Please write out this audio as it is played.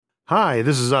Hi,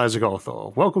 this is Isaac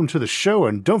Arthur. Welcome to the show,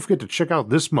 and don't forget to check out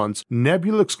this month's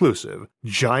Nebula exclusive,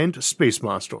 Giant Space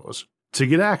Monsters. To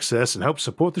get access and help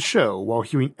support the show while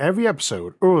hearing every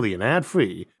episode early and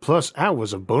ad-free, plus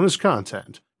hours of bonus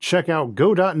content, check out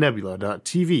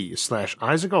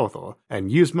go.nebula.tv/IsaacArthur and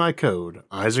use my code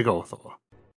IsaacArthur.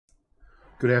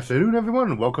 Good afternoon,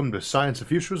 everyone, and welcome to Science and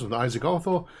Futures with Isaac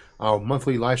Arthur, our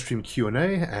monthly livestream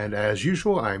Q&A, and as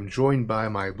usual, I'm joined by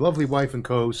my lovely wife and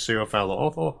co-host, Sarah Fowler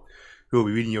Arthur, who will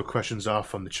be reading your questions off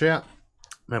from the chat.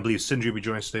 And I believe Sindri will be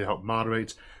joining us today to help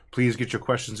moderate. Please get your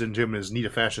questions into him in as neat a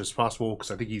fashion as possible,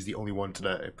 because I think he's the only one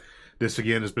today. This,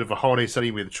 again, is a bit of a holiday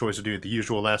setting. We had the choice of doing it the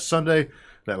usual last Sunday.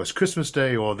 That was Christmas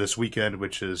Day, or this weekend,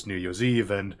 which is New Year's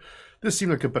Eve, and this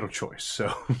seemed like a better choice.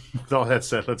 So, with all that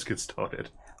said, let's get started.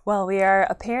 Well, we are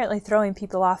apparently throwing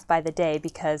people off by the day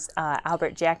because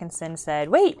Albert Jackinson said,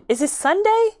 wait, is this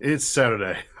Sunday? It's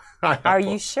Saturday. Are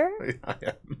you sure? I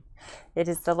am. It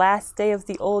is the last day of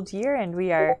the old year, and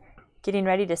we are getting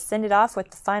ready to send it off with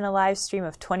the final live stream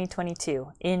of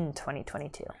 2022, in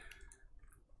 2022.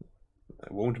 I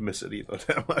won't miss it either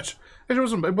that much. It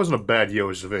wasn't a bad year, it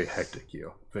was a very hectic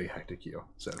year.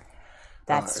 So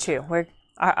That's true.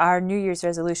 Our New Year's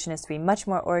resolution is to be much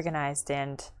more organized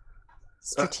and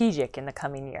strategic in the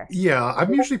coming year. Yeah,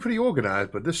 I'm usually pretty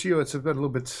organized, but this year it's been a little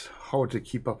bit hard to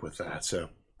keep up with that, so.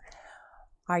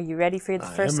 Are you ready for the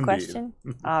first question?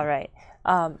 All right.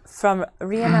 From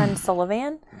Rhiannon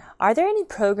Sullivan, are there any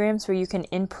programs where you can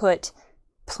input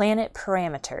planet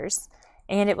parameters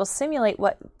and it will simulate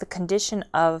what the condition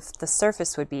of the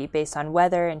surface would be based on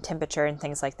weather and temperature and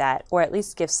things like that, or at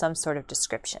least give some sort of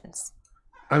descriptions?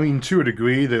 I mean, to a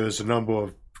degree, there's a number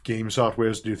of game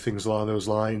softwares that do things along those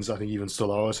lines. I think even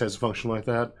Stellaris has a function like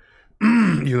that.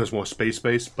 It's more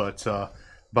space-based, but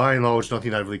by and large,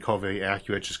 nothing I really call very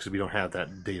accurate just because we don't have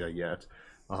that data yet.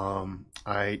 I'm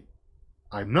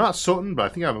not certain, but I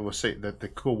think I would say that the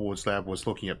Cool Wars Lab was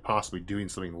looking at possibly doing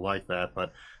something like that,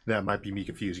 but that might be me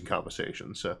confusing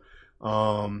conversation. So,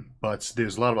 but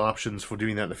there's a lot of options for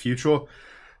doing that in the future.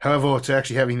 However, to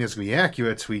actually having this be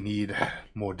accurate, we need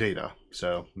more data.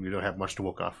 So we don't have much to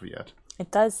work off of yet.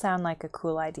 It does sound like a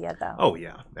cool idea, though. Oh,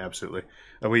 yeah, absolutely.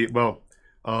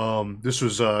 This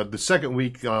was the second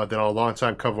week that our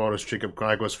longtime cover artist, Jacob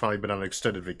Gregor's finally been on an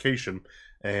extended vacation.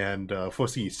 And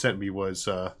first thing he sent me was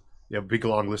a big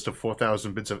long list of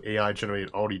 4,000 bits of AI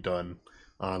generated already done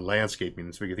on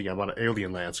landscaping. So we can think about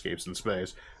alien landscapes in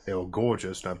space. They were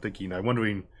gorgeous. And I'm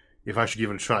wondering if I should give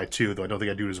it a try too, though I don't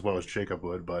think I do it as well as Jacob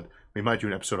would. But we might do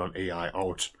an episode on AI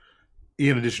art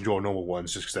in addition to our normal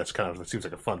ones, just because that seems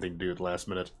like a fun thing to do at the last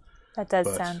minute. That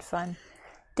does sound fun.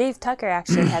 Dave Tucker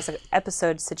actually has an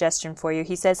episode suggestion for you.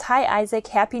 He says, "Hi Isaac,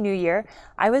 Happy New Year.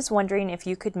 I was wondering if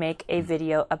you could make a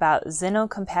video about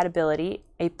xenocompatibility,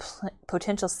 a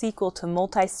potential sequel to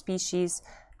multi-species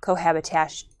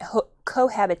cohabitation.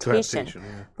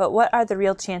 Yeah. But what are the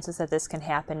real chances that this can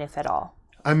happen, if at all?"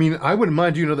 I mean, I wouldn't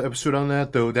mind doing another episode on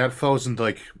that, though that falls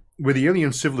into where the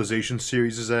Alien Civilization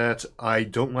series is at. I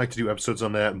don't like to do episodes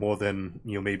on that more than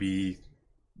maybe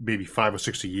 5 or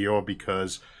 6 a year,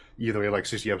 because either way, like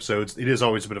 60 episodes, it is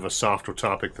always a bit of a softer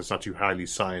topic that's not too highly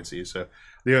sciencey. So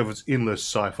there have endless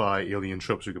sci-fi alien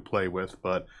tropes we could play with,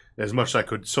 but as much as I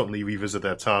could certainly revisit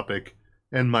that topic,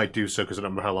 and might do so because I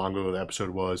don't remember how long ago the episode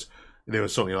was, there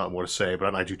was certainly a lot more to say, but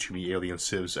I don't do too many Alien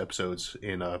Civs episodes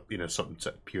in a certain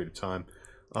set period of time.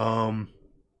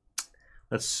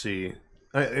 Let's see.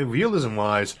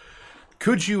 Realism-wise,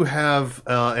 could you have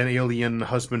an alien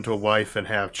husband or wife and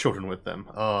have children with them?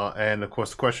 And of course,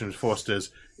 the question first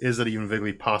is that even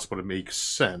vaguely possible to make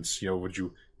sense? Would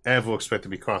you ever expect to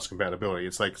be cross-compatibility?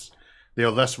 It's like they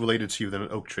are less related to you than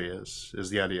an oak tree is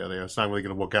the idea there. It's not really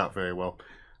going to work out very well.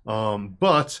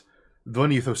 But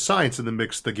when you throw science in the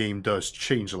mix, the game does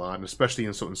change a lot, and especially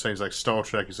in certain things like Star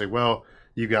Trek, you say, well,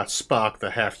 you got Spock, the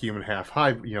half human, half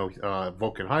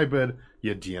Vulcan hybrid. You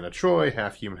had Deanna Troi,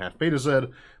 half human, half Beta Z.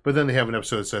 But then they have an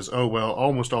episode that says, oh, well,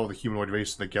 almost all the humanoid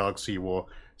races in the galaxy were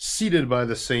seeded by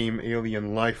the same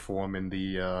alien life form in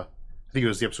the, I think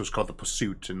the episode was called The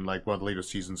Pursuit in one of the later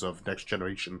seasons of Next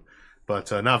Generation.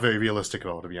 But not very realistic at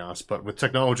all, to be honest. But with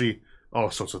technology,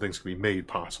 all sorts of things can be made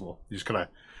possible. You just kind of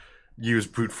use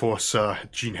brute force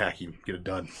gene hacking, get it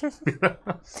done.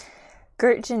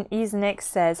 Gertjan Isnik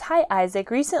says, "Hi Isaac,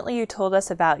 recently you told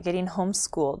us about getting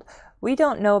homeschooled. We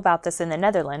don't know about this in the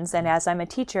Netherlands, and as I'm a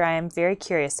teacher, I am very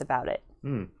curious about it."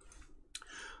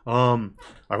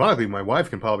 Ironically, my wife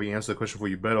can probably answer the question for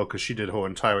you better because she did her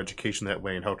entire education that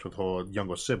way and helped with her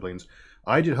younger siblings.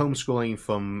 I did homeschooling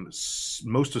from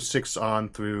most of 6th on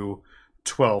through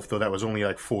 12th, though that was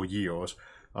only 4 years.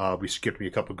 We skipped me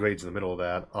a couple of grades in the middle of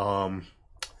that.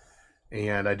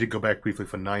 and I did go back briefly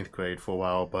for ninth grade for a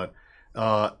while, but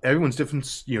everyone's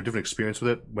different, different experience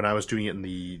with it. When I was doing it in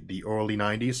the early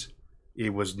 90s,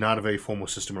 it was not a very formal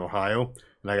system in Ohio,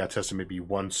 and I got tested maybe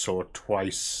once or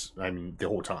twice, the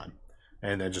whole time,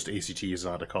 and then just ACTs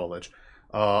out of college.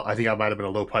 I think I might have been a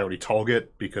low priority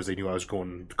target because they knew I was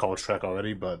going to college track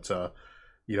already, but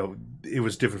it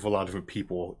was different for a lot of different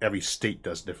people. Every state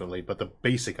does differently, but the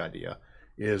basic idea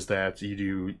is that you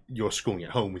do your schooling at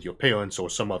home with your parents or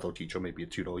some other teacher, maybe a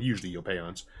tutor, usually your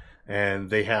parents, and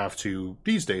they have to,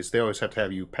 these days, they always have to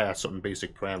have you pass certain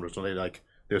basic parameters. So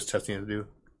there's testing to do?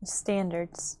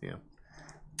 Standards. Yeah.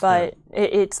 But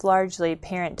it's largely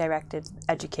parent-directed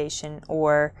education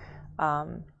or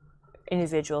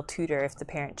individual tutor if the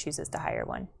parent chooses to hire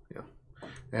one. Yeah.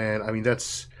 And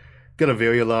that's going to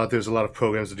vary a lot. There's a lot of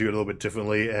programs that do it a little bit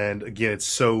differently. And again, it's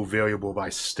so variable by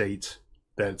state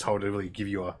that it's hard to really give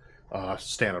you a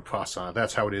standard process on it.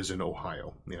 That's how it is in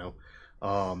Ohio,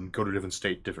 go to a different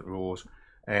state, different rules.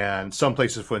 And some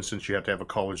places, for instance, you have to have a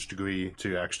college degree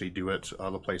to actually do it.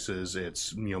 Other places,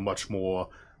 it's, much more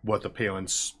what the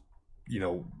parents,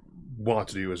 want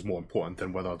to do is more important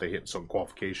than whether they hit some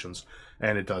qualifications.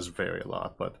 And it does vary a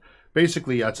lot. But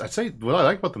basically, I'd say what I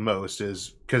like about the most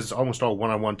is because almost all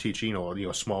one-on-one teaching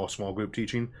or, small group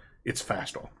teaching, it's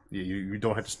faster. You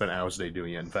don't have to spend hours a day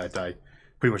doing it. In fact, I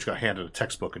pretty much got handed a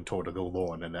textbook and told to go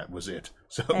learn, and that was it.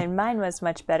 So. And mine was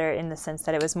much better in the sense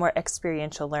that it was more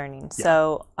experiential learning. Yeah.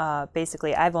 So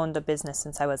basically, I've owned a business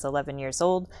since I was 11 years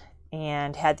old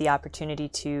and had the opportunity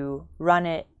to run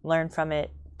it, learn from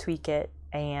it, tweak it,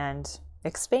 and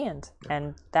expand. Yeah.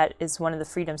 And that is one of the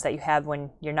freedoms that you have when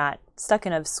you're not stuck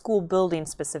in a school building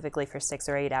specifically for 6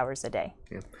 or 8 hours a day.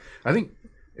 Yeah. I think,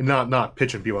 not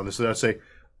pitching people on this, I'd say,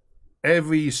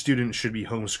 every student should be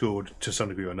homeschooled to some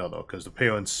degree or another because the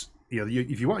parents,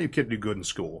 if you want your kid to do good in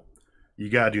school, you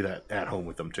got to do that at home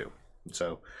with them too.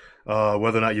 So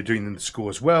whether or not you're doing it in school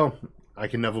as well, I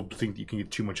can never think you can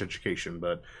get too much education,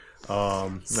 but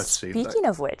let's see. Speaking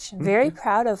of which, very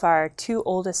proud of our 2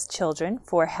 oldest children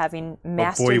for having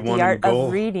mastered the art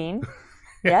of reading.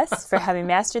 Yes, for having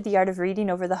mastered the art of reading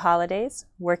over the holidays,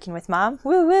 working with mom,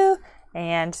 woo woo.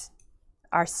 And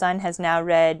our son has now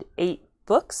read 8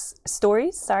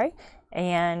 stories,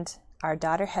 and our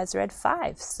daughter has read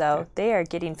 5. So they are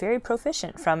getting very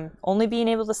proficient from only being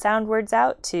able to sound words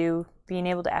out to being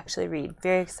able to actually read.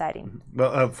 Very exciting.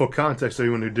 Well, for context,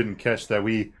 everyone who didn't catch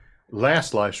that,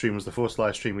 last live stream was the first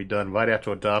live stream we done right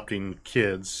after adopting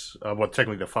kids.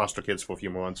 Technically they're foster kids for a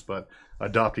few months, but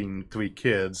adopting 3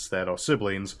 kids that are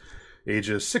siblings,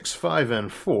 ages 6, 5,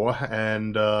 and 4,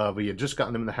 and we had just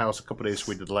gotten them in the house a couple of days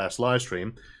before we did the last live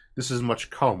stream. This is much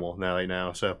calmer right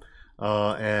now. So,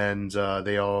 and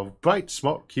they are bright,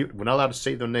 smart, cute. We're not allowed to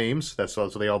say their names. So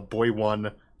they are boy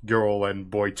 1, girl, and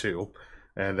boy 2.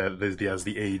 And that has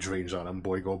the age range on them,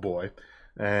 boy, girl, boy.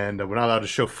 And we're not allowed to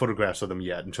show photographs of them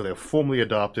yet until they're formally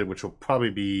adopted, which will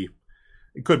probably be,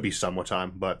 it could be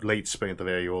summertime, but late spring at the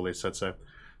very earliest, I'd say.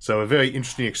 So a very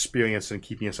interesting experience in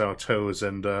keeping us on our toes.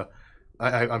 And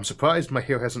I'm surprised my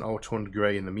hair hasn't all turned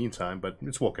gray in the meantime, but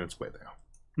it's working its way there.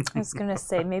 I was going to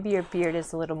say, maybe your beard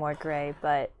is a little more gray,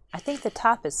 but I think the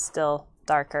top is still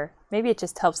darker. Maybe it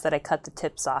just helps that I cut the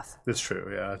tips off. That's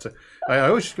true, yeah. I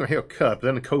always get my hair cut, but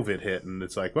then the COVID hit, and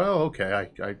it's like, well, okay,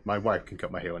 my wife can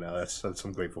cut my hair now. That's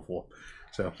I'm grateful for.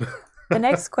 So. The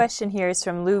next question here is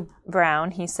from Lou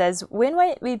Brown. He says, when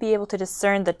might we be able to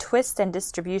discern the twist and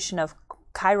distribution of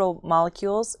chiral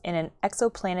molecules in an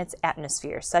exoplanet's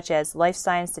atmosphere, such as life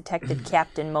signs detected,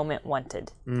 captain, moment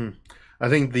wanted? I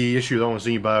think the issue with almost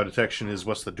any biodetection is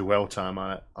what's the dwell time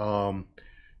on it.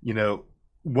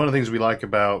 One of the things we like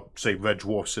about, say, red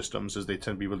dwarf systems is they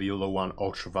tend to be really low on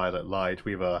ultraviolet light.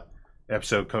 We have a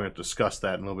episode coming up to discuss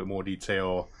that in a little bit more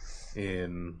detail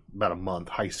in about a month,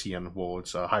 Hycean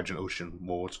worlds, hydrogen ocean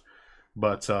worlds.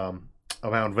 But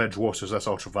around red dwarfs, that's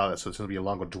ultraviolet, so it's going to be a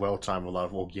longer dwell time of a lot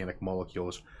of organic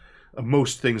molecules.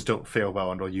 Most things don't fail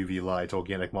well under UV light,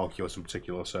 organic molecules in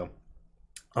particular, so...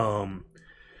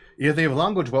 If they have a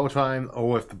longer dwell time,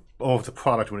 or if the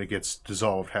product when it gets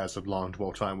dissolved has a long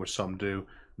dwell time, which some do,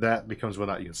 that becomes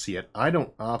whether or not you can see it. I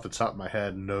don't, off the top of my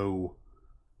head, know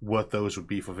what those would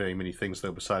be for very many things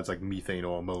though, besides like methane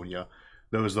or ammonia.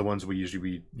 Those are the ones we usually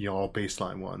read, all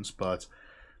baseline ones. But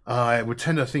I would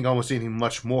tend to think almost anything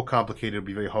much more complicated would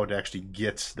be very hard to actually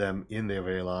get them in there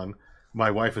very long. My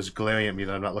wife is glaring at me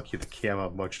that I'm not looking at the camera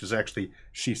much, because actually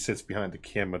she sits behind the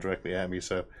camera directly at me,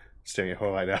 so I'm staring at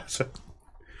her right now. So.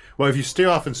 Well, if you stare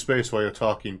off in space while you're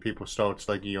talking, people start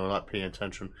not paying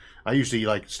attention. I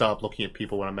usually stop looking at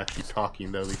people when I'm actually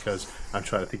talking though, because I'm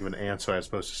trying to think of an answer as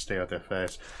opposed to stare at their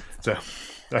face. So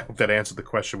I hope that answered the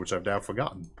question, which I've now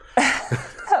forgotten.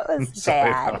 That was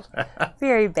bad.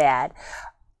 Very bad.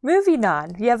 Moving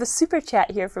on, we have a super chat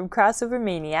here from Crossover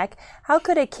Maniac. How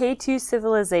could a K2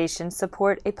 civilization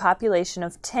support a population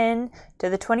of 10 to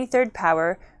the 23rd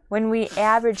power when we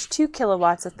average 2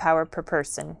 kilowatts of power per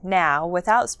person now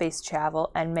without space travel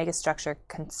and megastructure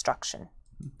construction?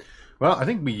 Well, I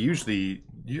think we usually,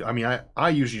 I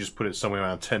usually just put it somewhere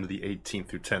around 10 to the 18th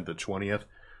through 10 to the 20th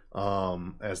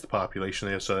as the population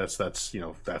there. So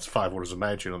that's 5 orders of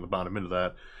magnitude on the bottom end of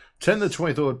that. 10 to the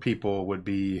 23rd people would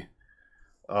be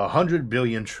 100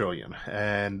 billion trillion,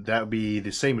 and that would be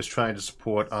the same as trying to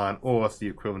support on Earth the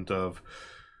equivalent of,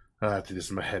 I have to do this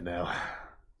in my head now.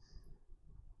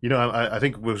 I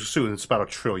think we're assuming it's about 1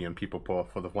 trillion people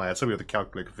for the planet. So we have to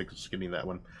calculate if it's getting that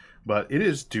one. But it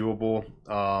is doable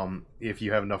if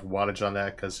you have enough wattage on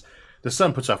that, because the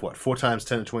sun puts off, 4 times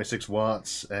 10 to 26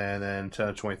 watts, and then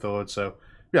 10 to 23rd, so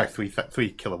like 3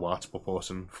 kilowatts per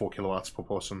person, 4 kilowatts per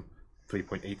person.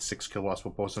 3.86 kilowatts per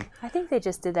person. I think they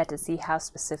just did that to see how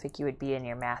specific you would be in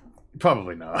your math.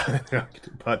 Probably not.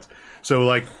 But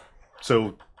so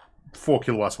 4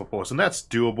 kilowatts per person, that's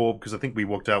doable, because I think we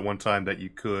worked out one time that you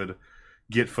could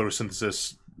get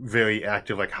photosynthesis very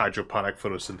active, like hydroponic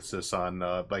photosynthesis on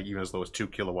even as low as 2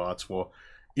 kilowatts, for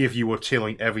if you were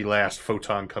tailing every last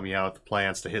photon coming out of the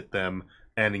plants to hit them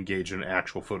and engage in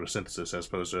actual photosynthesis as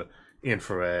opposed to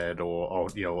infrared or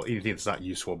anything that's not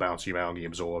useful bouncing around getting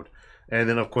absorbed. And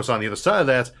then, of course, on the other side of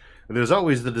that, there's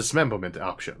always the dismemberment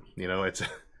option. It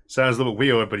sounds a little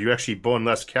weird, but you actually burn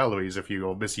less calories if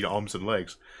you're missing arms and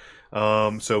legs.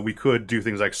 So we could do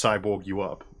things like cyborg you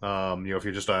up. If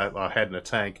you're just a head in a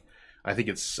tank, I think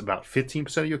it's about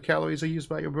 15% of your calories are used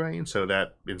by your brain. So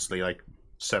that instantly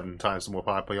 7 times the more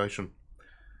population.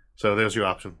 So there's your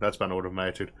option. That's about an order of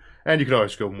magnitude. And you could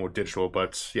always go more digital,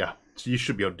 but yeah, you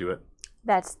should be able to do it.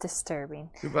 That's disturbing.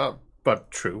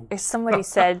 But true. If somebody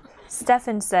said,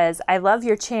 Stefan says, I love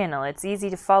your channel. It's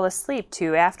easy to fall asleep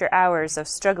to after hours of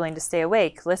struggling to stay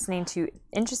awake. Listening to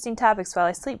interesting topics while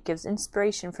I sleep gives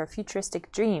inspiration for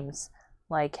futuristic dreams,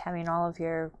 like having all of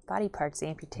your body parts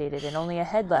amputated and only a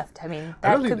head left.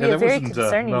 That could be a very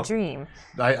concerning dream.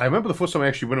 I remember the first time I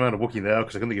actually went around to Wookiee now,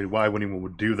 because I couldn't get why anyone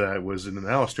would do that, was in an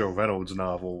Alistair Reynolds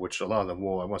novel, which a lot of them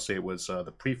were. I want to say it was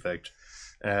The Prefect.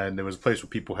 And there was a place where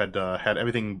people had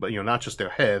everything, but not just their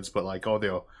heads, but all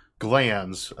their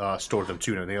glands stored them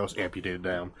too, and everything else amputated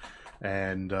down.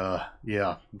 And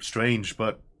strange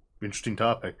but interesting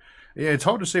topic. Yeah, it's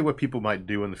hard to say what people might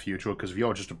do in the future, because if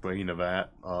you're just a brain of that,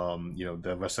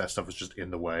 the rest of that stuff is just in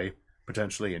the way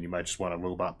potentially, and you might just want a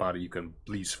robot body you can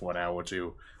lease for an hour or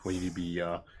two when you need to be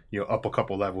up a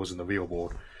couple levels in the real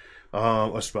world.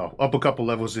 Up a couple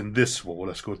levels in this world.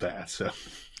 Let's go with that. So.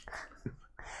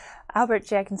 Albert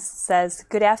Jackson says,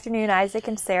 good afternoon, Isaac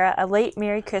and Sarah. A late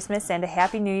Merry Christmas and a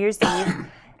Happy New Year's Eve.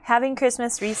 Having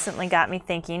Christmas recently got me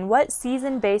thinking, what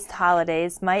season-based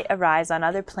holidays might arise on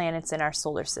other planets in our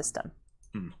solar system?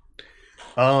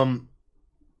 That's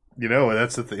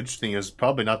the interesting is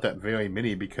probably not that very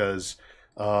many, because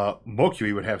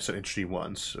Mercury would have some interesting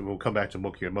ones. We'll come back to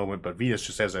Mercury in a moment, but Venus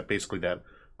just has basically that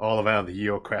all around the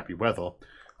year crappy weather,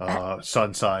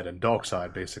 sun side and dark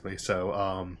side, basically.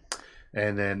 So,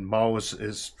 and then Mars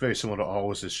is very similar to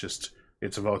ours. It's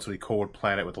a relatively cold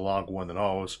planet with a longer one than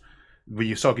ours. When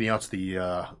you start getting out to the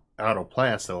outer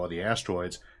planets, though, or the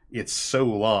asteroids, it's so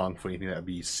long for anything that would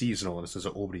be seasonal, and this is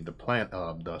orbiting the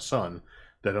sun,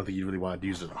 that I don't think you really want to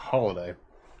use it as a holiday.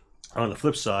 On the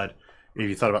flip side, if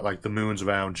you thought about the moons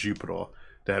around Jupiter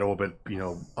that orbit,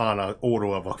 on an order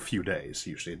of a few days,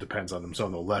 usually it depends on them,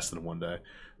 some are less than 1 day,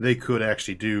 they could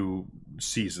actually do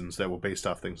seasons that were based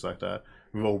off things like that.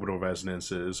 Orbital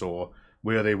resonances, or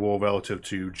where they were relative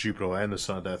to Jupiter and the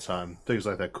sun at that time. Things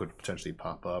like that could potentially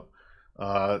pop up.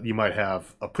 You might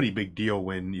have a pretty big deal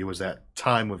when it was that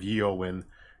time of year when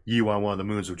you on one of the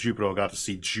moons of Jupiter got to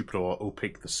see Jupiter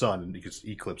opaque the sun and you could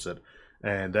eclipse it.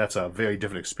 And that's a very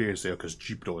different experience there, because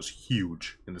Jupiter is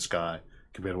huge in the sky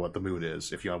compared to what the moon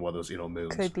is if you're on one of those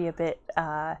moons. Could be a bit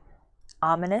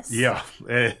ominous. Yeah.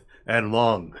 And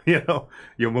long,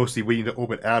 you're mostly waiting to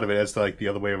orbit out of it, as the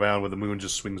other way around, where the moon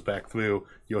just swings back through.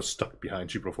 You're stuck behind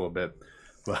Jupiter for a bit.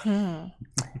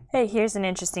 Hey, here's an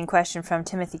interesting question from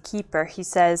Timothy Keeper. He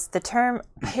says, the term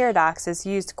paradox is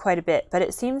used quite a bit, but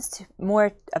it seems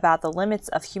more about the limits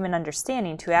of human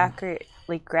understanding to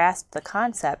accurately grasp the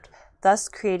concept, thus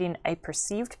creating a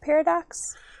perceived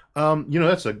paradox?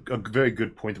 That's a very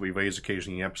good point that we raise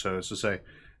occasionally in episodes, to say,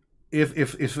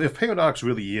 if paradox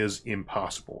really is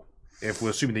impossible, if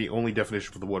we're assuming the only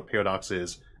definition for the word paradox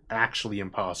is actually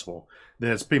impossible,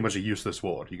 then it's pretty much a useless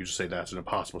word. You could just say that's an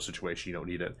impossible situation. You don't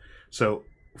need it. So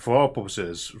for our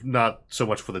purposes, not so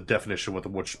much for the definition of what the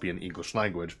word should be in the English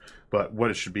language, but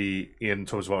what it should be in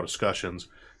terms of our discussions,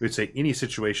 we'd say any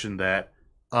situation that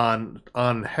on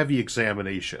heavy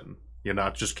examination,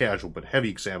 not just casual, but heavy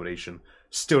examination,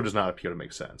 still does not appear to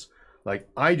make sense. Like,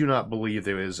 I do not believe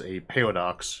there is a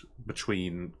paradox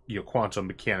between quantum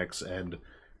mechanics and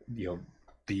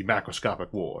the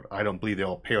macroscopic world. I don't believe there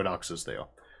are paradoxes there.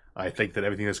 I think that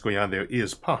everything that's going on there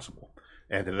is possible,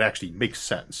 and that it actually makes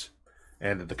sense,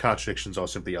 and that the contradictions are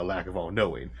simply a lack of our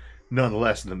knowing.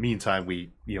 Nonetheless, in the meantime,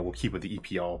 we'll keep with the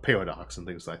EPR paradox and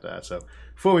things like that. So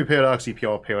Fermi paradox,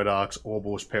 EPR paradox,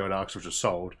 Olber's paradox, which is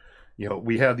solved.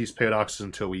 We have these paradoxes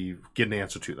until we get an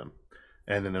answer to them,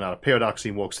 and then they're not a paradox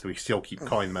anymore, so we still keep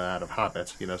calling them out of habit.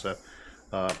 So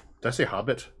did I say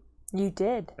habit? You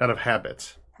did. Out of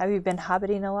habit. Have you been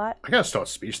hobbiting a lot? I gotta start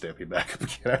speech therapy back up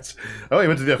again. I only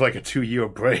went to do that for like a 2-year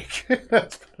break.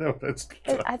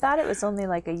 I thought it was only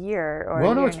like a year or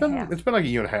well, a no, year it's and been a half. it's been like a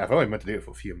year and a half. I only meant to do it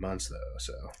for a few months though.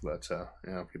 So, but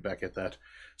get back at that.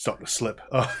 Starting to slip.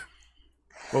 What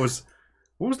was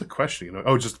the question?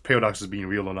 Oh, just paradoxes being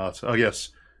real or not. Oh yes,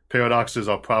 paradoxes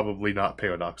are probably not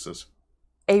paradoxes.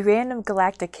 A random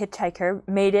galactic hitchhiker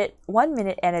made it 1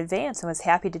 minute in advance and was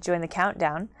happy to join the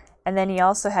countdown. And then he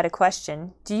also had a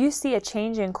question. Do you see a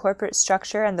change in corporate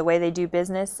structure and the way they do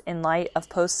business in light of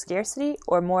post-scarcity,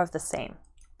 or more of the same?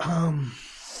 I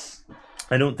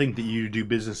don't think that you do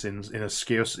business in a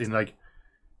scarce,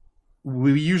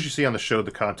 we usually see on the show the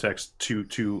context,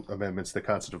 two amendments, the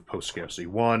concept of post-scarcity.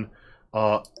 One,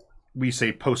 we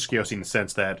say post-scarcity in the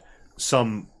sense that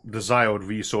some desired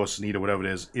resource, need, or whatever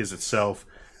it is itself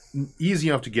easy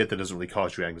enough to get that doesn't really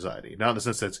cause you anxiety. Not in the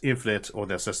sense that it's infinite or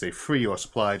that it's free or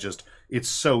supply, just it's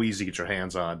so easy to get your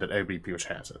hands on that everybody pretty much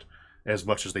has it, as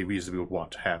much as they reasonably would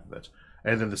want to have it.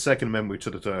 And then the second amendment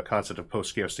we took the concept of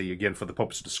post-scarcity, again, for the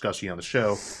purpose of discussing on the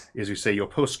show, is we say you're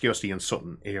post-scarcity in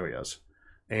certain areas.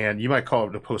 And you might call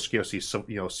it a post-scarcity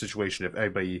situation if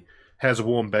everybody has a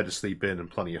warm bed to sleep in and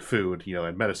plenty of food,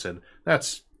 and medicine.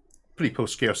 That's pretty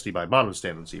post-scarcity by modern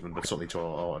standards even, but certainly to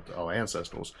our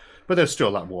ancestors. But there's still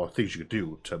a lot more things you could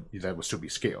do that would still be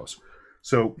scarce.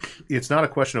 So it's not a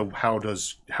question of how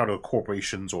do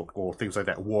corporations or things like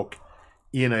that work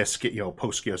in a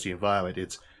post-scarcity environment.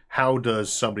 It's how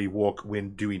does somebody work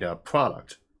when doing a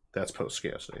product that's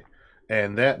post-scarcity.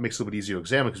 And that makes it a little bit easier to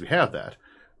examine because we have that.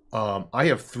 I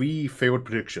have 3 failed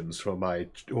predictions from my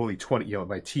early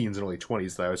my teens and early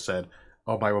 20s that I said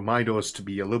are my reminders to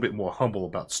be a little bit more humble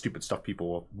about stupid stuff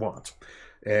people want.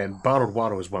 And bottled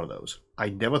water is one of those. I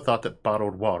never thought that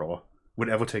bottled water would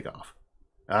ever take off.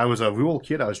 I was a rural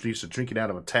kid. I was used to drinking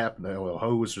out of a tap, and the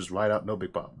hose just right out, no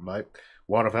big problem, right?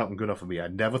 Water fountain good enough for me. I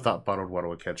never thought bottled water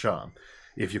would catch on.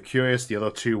 If you're curious, the other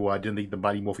 2, I didn't think the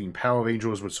Mighty Morphine Power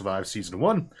Rangers would survive season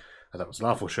 1. I thought it was an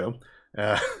awful show.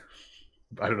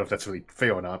 I don't know if that's really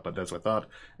fair or not, but that's what I thought.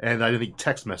 And I didn't think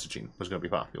text messaging was going to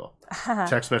be popular.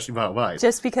 Text messaging, right?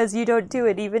 Just because you don't do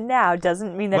it even now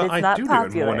doesn't mean that it's not popular. I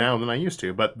do it more now than I used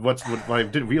to. But what I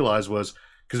didn't realize was,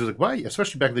 because it was like, why?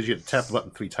 Especially back then, you had to tap the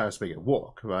button 3 times to make it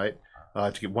work, right?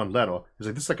 To get one letter. It's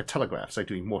like, this is like a telegraph. It's like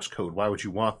doing Morse code. Why would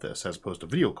you want this as opposed to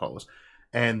video calls?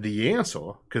 And the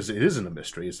answer, because it isn't a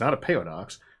mystery, it's not a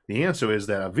paradox. The answer is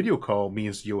that a video call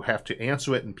means you'll have to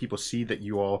answer it and people see that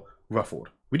you are ruffled.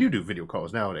 We do video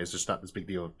calls nowadays. It's not this big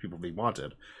deal people really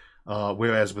wanted.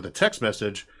 Whereas with a text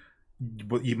message,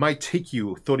 it might take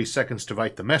you 30 seconds to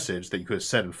write the message that you could have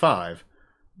said in 5,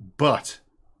 but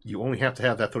you only have to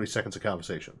have that 30 seconds of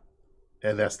conversation.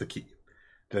 And that's the key.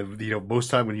 Most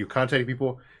time when you're contacting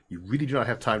people, you really do not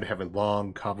have time to have a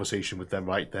long conversation with them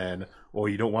right then, or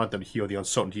you don't want them to hear the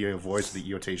uncertainty in your voice, the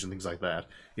irritation, things like that.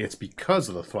 It's because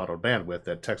of the throttled bandwidth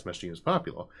that text messaging is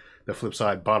popular. The flip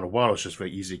side, bottled water is just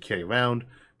very easy to carry around,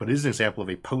 but it is an example of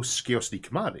a post-scarcity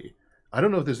commodity. I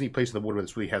don't know if there's any place in the world where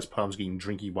this really has problems getting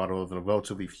drinking water other than a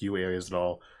relatively few areas that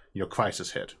are,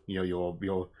 crisis hit.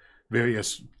 Your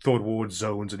various third world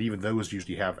zones, and even those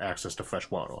usually have access to fresh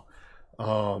water.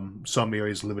 Some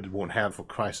areas limited won't have for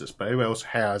crisis, but everywhere else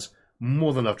has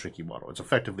more than enough drinking water. It's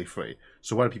effectively free.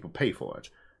 So why do people pay for it?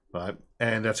 Right?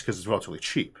 And that's because it's relatively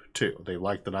cheap too. They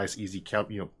like the nice, easy,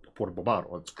 portable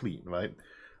bottle. It's clean, right?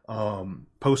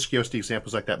 Post-scarcity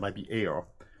examples like that might be air.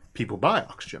 People buy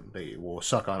oxygen. They will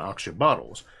suck on oxygen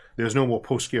bottles. There's no more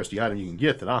post-scarcity item you can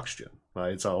get than oxygen.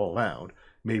 Right? It's all around.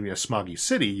 Maybe in a smoggy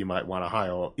city, you might want a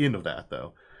higher end of that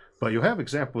though. But you'll have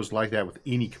examples like that with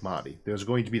any commodity. There's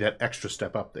going to be that extra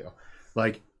step up there.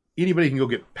 Like anybody can go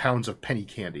get pounds of penny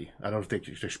candy. I don't think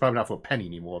it's probably not for a penny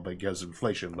anymore, but because of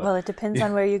inflation. But, well, it depends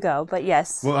on where you go, but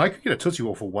yes. Well, I could get a Tootsie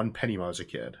Roll for 1 penny when I was a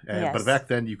kid, but back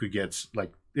then you could get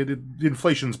like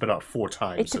inflation's been up 4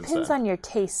 times. It depends on your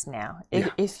taste now.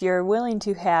 If you're willing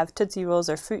to have Tootsie Rolls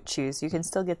or fruit chews, you can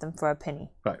still get them for a penny.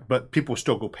 Right, but people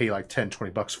still go pay like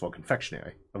 $10-$20 for a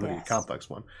confectionery, a really complex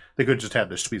one. They could just have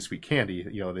the sweet candy,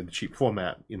 in the cheap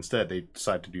format. Instead, they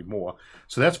decide to do more.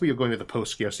 So that's where you're going with the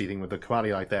post-scarcity thing with a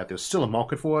commodity like that. There's still a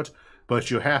market for it,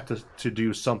 but you have to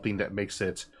do something that makes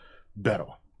it better.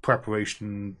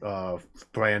 Preparation,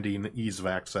 branding, ease of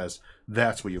access.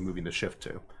 That's where you're moving the shift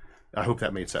to. I hope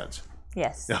that made sense.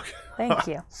 Yes. Okay. Thank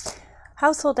you.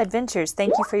 Household Adventures,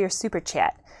 thank you for your super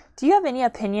chat. Do you have any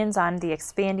opinions on the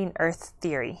expanding Earth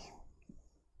theory?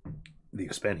 The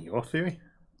expanding Earth theory?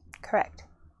 Correct.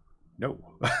 No.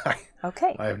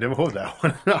 Okay. I have never heard that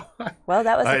one. No. Well,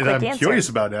 that was a quick answer. I'm curious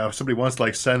about that. If somebody wants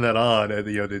to send that on,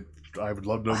 I would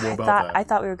love to know more about that. I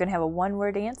thought we were going to have a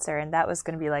one-word answer, and that was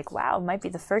going to be like, wow, it might be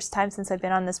the first time since I've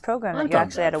been on this program that you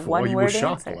actually had a one-word answer. You were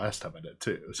shocked the last time I did,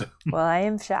 too. So. Well, I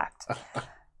am shocked.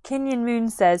 Kenyon Moon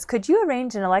says, could you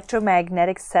arrange an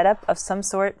electromagnetic setup of some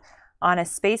sort on a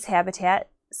space habitat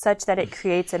such that it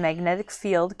creates a magnetic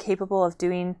field capable of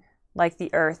doing like the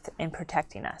Earth and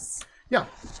protecting us? Yeah.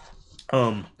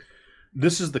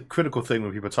 This is the critical thing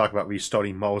when people talk about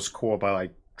restarting Mars' core by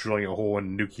like drilling a hole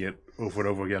and nuking it over and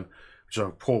over again, which is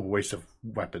a horrible waste of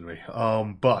weaponry.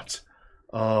 But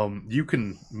you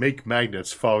can make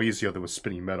magnets far easier than with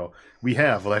spinning metal. We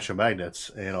have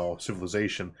electromagnets in our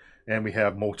civilization, and we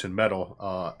have molten metal,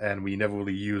 and we never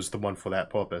really use the one for that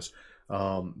purpose,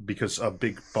 because a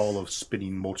big ball of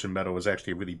spinning molten metal is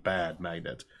actually a really bad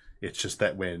magnet. It's just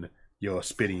that when you're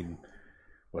spinning,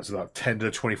 what's about 10 to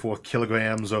the 24th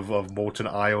kilograms of molten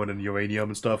iron and uranium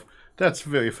and stuff, that's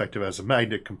very effective as a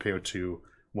magnet compared to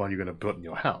one you're going to put in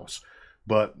your house.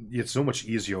 But it's so much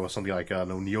easier with something like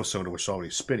an O'Neill cylinder, which is already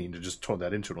spinning, to just turn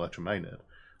that into an electromagnet.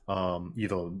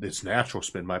 Either its natural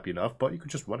spin might be enough, but you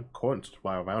could just run current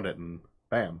wire around it and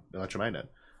bam, electromagnet.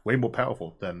 Way more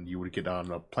powerful than you would get on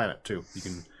a planet, too. You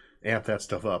can amp that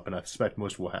stuff up, and I suspect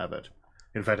most will have it.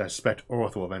 In fact, I suspect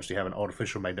Earth will eventually have an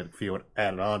artificial magnetic field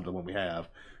added on to the one we have,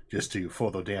 just to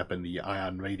further dampen the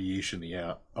ion radiation in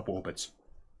the upper orbits.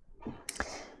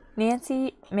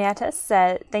 Nancy Mattis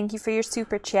said, thank you for your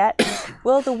super chat.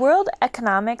 Will the world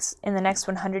economics in the next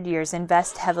 100 years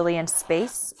invest heavily in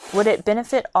space? Would it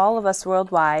benefit all of us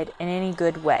worldwide in any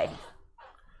good way?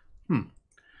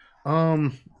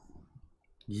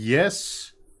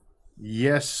 Yes,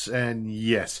 and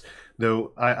yes.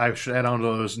 Though I should add on to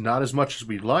those, not as much as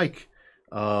we'd like.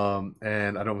 And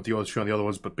I don't know what the others feel on the other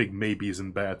ones, but big maybes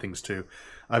and bad things too.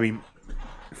 I mean,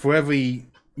 for every,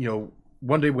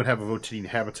 one day we'll have a rotating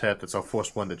habitat that's our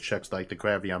first one that checks like the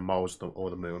gravity on Mars or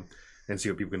the moon and see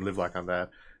what people can live like on that.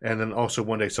 And then also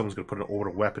one day someone's going to put an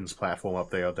orbital weapons platform up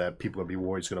there that people are going to be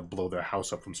worried is going to blow their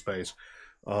house up from space.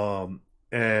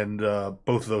 And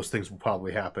both of those things will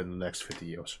probably happen in the next 50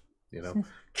 years,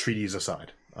 treaties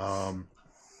aside.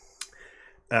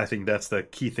 I think that's the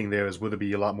key thing there is will there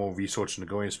be a lot more research into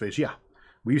going to space? Yeah.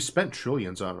 We've spent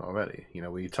trillions on it already.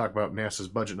 We talk about NASA's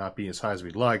budget not being as high as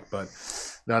we'd like, but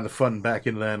now the fund back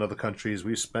inland other countries,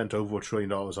 we've spent over $1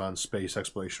 trillion on space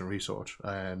exploration and research.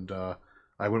 And I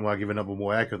wouldn't want to give a number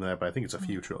more accurate than that, but I think it's a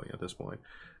few trillion at this point.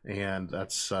 And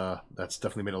that's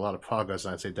definitely made a lot of progress,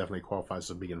 and I'd say definitely qualifies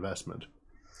as a big investment.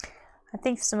 I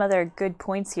think some other good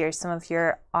points here. Some of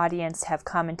your audience have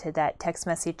commented that text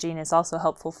messaging is also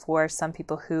helpful for some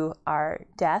people who are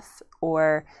deaf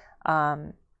or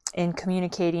in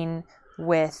communicating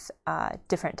with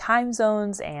different time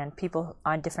zones and people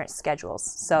on different schedules.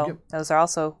 So Those are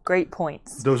also great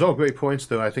points. Those are great points,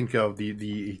 though. I think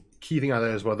the key thing on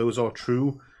that is, while those are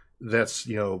true, that's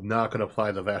not going to apply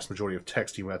to the vast majority of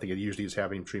texting. I think it usually is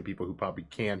happening between people who probably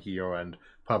can hear and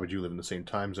probably do live in the same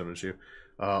time zone as you.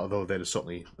 Although that is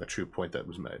certainly a true point that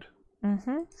was made.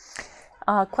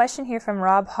 Question here from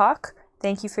Rob Hawk.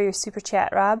 Thank you for your super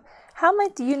chat, Rob. How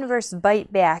might the universe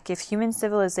bite back if human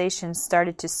civilization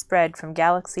started to spread from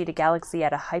galaxy to galaxy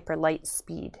at a hyperlight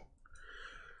speed?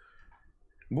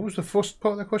 What was the first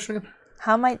part of that question again?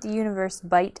 How might the universe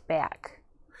bite back?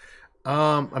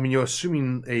 You're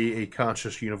assuming a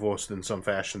conscious universe in some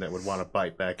fashion that would want to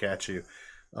bite back at you.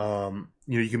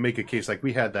 You can make a case like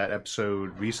we had that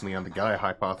episode recently on the Gaia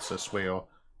hypothesis where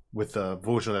with the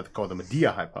version that they call the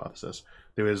Medea hypothesis,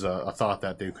 there is a thought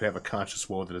that they could have a conscious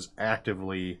world that is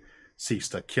actively seeks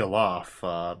to kill off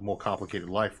more complicated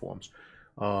life forms.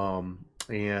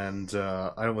 And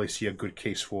I don't really see a good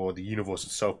case for the universe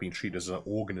itself being treated as an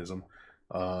organism.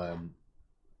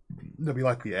 they'll be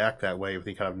likely to act that way with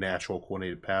any kind of natural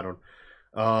coordinated pattern.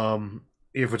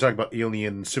 If we're talking about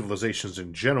alien civilizations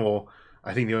in general,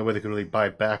 I think the only way they could really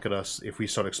bite back at us if we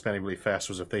start expanding really fast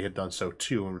was if they had done so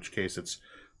too, in which case it's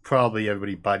probably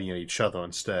everybody biting at each other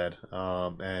instead.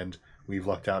 And we've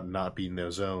lucked out and not being in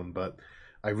their zone. But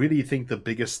I really think the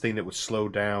biggest thing that would slow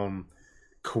down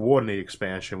coordinated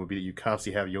expansion would be that you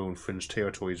constantly have your own fringe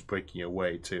territories breaking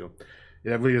away too.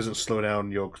 It really doesn't slow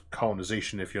down your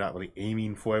colonization if you're not really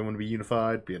aiming for everyone to be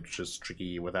unified. It's just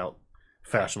tricky without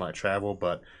fast and light travel,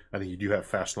 but I think you do have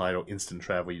fast and light or instant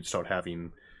travel, you'd start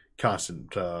having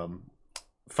constant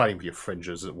fighting for your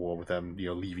fringes at war with them,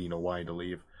 leaving or wanting to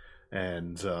leave,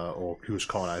 and or who's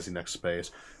colonizing next space.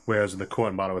 Whereas in the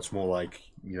current model, it's more like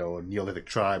Neolithic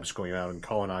tribes going out and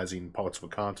colonizing parts of a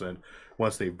continent.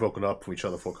 Once they've broken up from each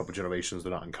other for a couple of generations,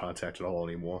 they're not in contact at all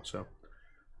anymore. So.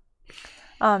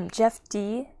 Jeff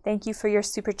D., thank you for your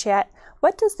super chat.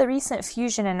 What does the recent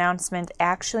fusion announcement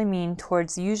actually mean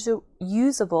towards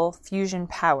usable fusion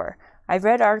power? I've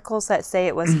read articles that say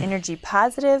it was energy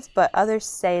positive, but others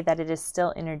say that it is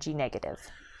still energy negative.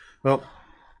 Well,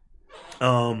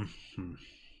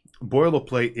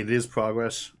 boilerplate, it is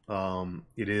progress.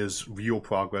 It is real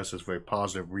progress. It's very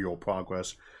positive, real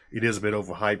progress. It is a bit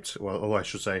overhyped, or I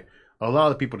should say, a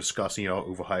lot of people discussing,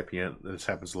 overhyping it. This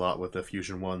happens a lot with the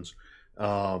fusion ones.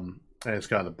 And it's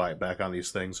kind of the bite back on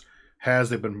these things. Has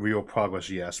there been real progress?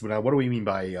 Yes. But now, what do we mean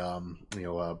by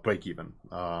break even?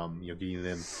 Getting it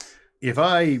in. If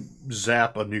I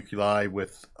zap a nuclei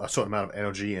with a certain amount of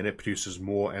energy and it produces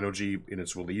more energy in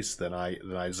its release than I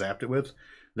zapped it with,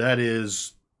 that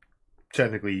is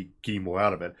technically getting more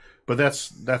out of it. But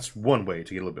that's one way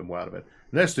to get a little bit more out of it.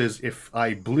 Next is if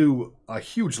I blew a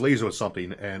huge laser or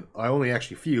something and I only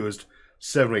actually fused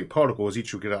 7 or 8 particles,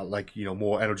 each would get out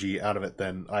more energy out of it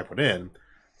than I put in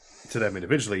to them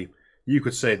individually. You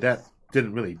could say that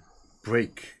didn't really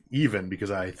break even because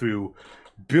I threw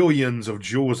billions of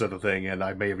joules at the thing and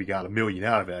I may have got 1 million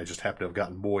out of it. I just happened to have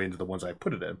gotten more into the ones I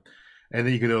put it in. And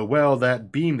then you can go, well,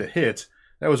 that beam that hit,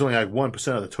 that was only 1%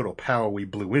 of the total power we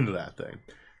blew into that thing.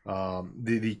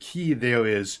 The key there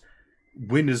is,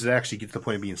 when does it actually get to the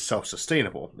point of being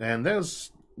self-sustainable? And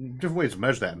there's different ways to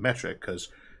measure that metric, because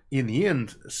in the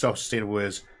end, self-sustainable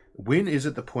is, when is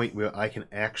it the point where I can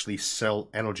actually sell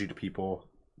energy to people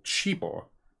cheaper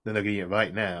than they're getting it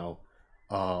right now,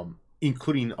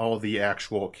 including all the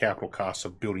actual capital costs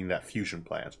of building that fusion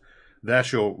plant?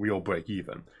 That's your real break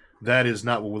even. That is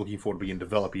not what we're looking for to be in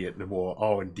developing it in a more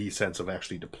R&D sense of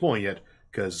actually deploying it,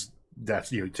 because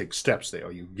that's, you take steps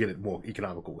there, you get it more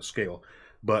economical with scale.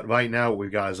 But right now what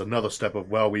we've got is another step of,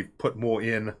 well, we've put more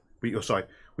in, we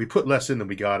put less in than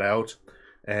we got out.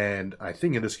 And I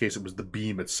think in this case it was the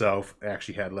beam itself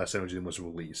actually had less energy than was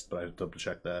released, but I have to double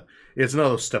check that. It's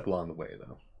another step along the way,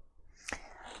 though.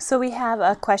 So we have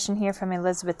a question here from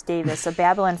Elizabeth Davis, a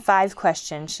Babylon 5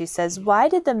 question. She says, why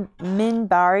did the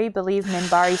Minbari believe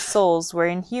Minbari souls were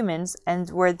in humans, and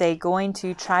were they going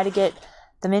to try to get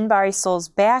the Minbari souls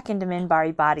back into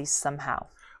Minbari bodies somehow?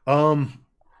 I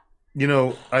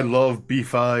love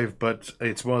B5, but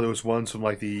it's one of those ones from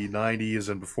the 90s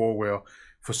and before where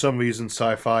for some reason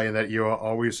sci-fi in that era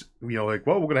always, well, we're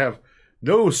going to have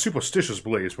no superstitious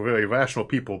beliefs. We're very rational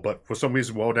people, but for some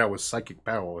reason we're all down with psychic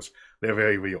powers. They're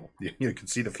very real. You can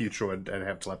see the future and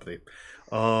have telepathy.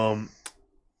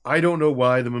 I don't know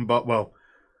why the Minbari... Well,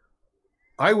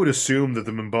 I would assume that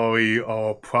the Minbari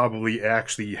are probably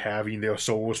actually having their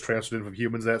souls transferred in from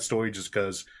humans in that story, just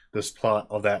because this plot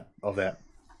of that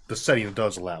the setting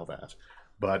does allow that.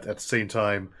 But at the same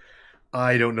time,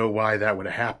 I don't know why that would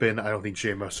happen. I don't think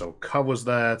JMSO covers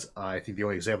that. I think the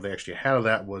only example they actually had of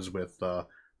that was with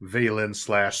Valen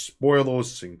 /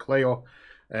 Spoilers Sinclair.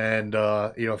 And,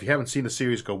 if you haven't seen the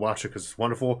series, go watch it because it's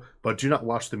wonderful. But do not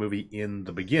watch the movie In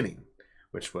the Beginning,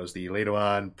 which was the later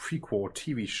on prequel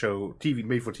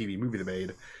made-for-TV movie they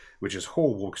made, which is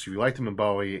horrible because if you like them in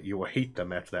Minbari, you will hate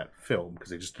them after that film because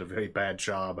they just did a very bad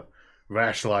job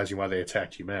rationalizing why they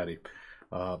attacked humanity.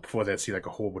 Before they'd see a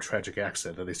horrible tragic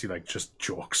accident, and they see just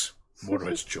jokes,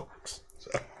 murderous jokes.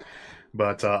 So,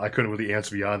 but I couldn't really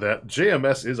answer beyond that.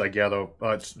 JMS is, I gather,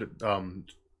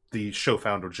 the show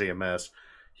founder JMS.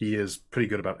 He is pretty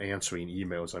good about answering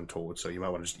emails, I'm told. So you might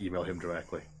want to just email him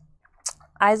directly.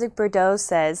 Isaac Bordeaux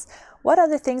says, what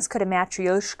other things could a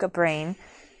Matryoshka brain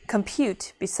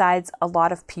compute besides a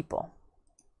lot of people?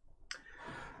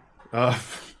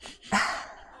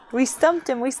 We stumped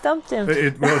him.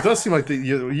 It does seem like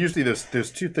usually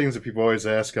there's two things that people always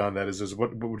ask on that is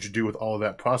what would you do with all of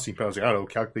that processing power? I don't know,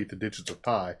 calculate the digits of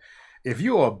pi. If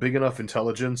you are big enough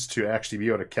intelligence to actually be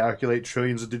able to calculate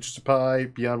trillions of digits of pi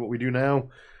beyond what we do now,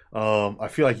 I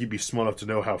feel like you'd be smart enough to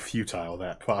know how futile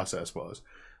that process was.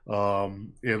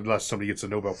 Unless somebody gets a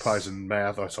Nobel Prize in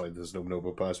math. Oh, sorry, there's no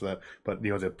Nobel Prize for that. But,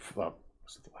 what's it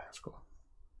the last call?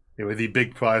 Anyway, the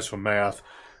big prize for math,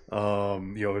 so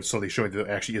they showing that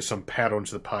there actually is some pattern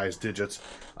to the pi's digits.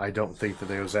 I don't think that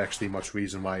there was actually much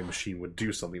reason why a machine would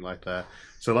do something like that.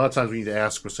 So a lot of times we need to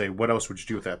ask, we'll say, what else would you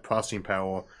do with that processing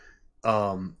power?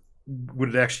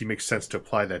 Would it actually make sense to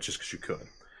apply that just because you could?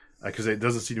 Because it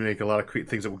doesn't seem to make a lot of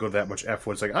things that would go to that much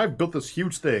effort. It's like, I've built this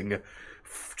huge thing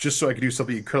just so I can do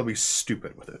something incredibly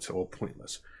stupid with it or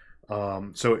pointless.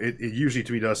 So it usually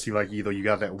to me does seem like either you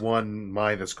got that one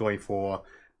mind that's going for,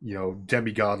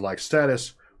 demigod-like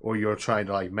status, or you're trying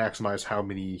to maximize how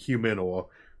many human or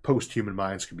post-human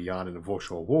minds can be on in the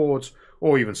virtual worlds,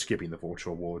 or even skipping the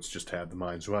virtual worlds just to have the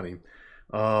minds running.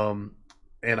 And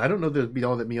I don't know there'd be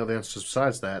all that many other answers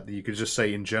besides that. You could just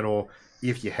say in general,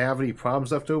 if you have any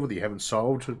problems left over that you haven't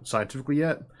solved scientifically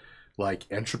yet, like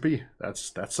entropy,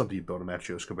 that's something you build a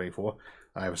matroscope for.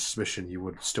 I have a suspicion you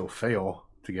would still fail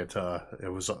to get a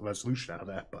resolution out of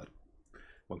that, but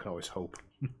one can always hope.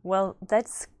 Well,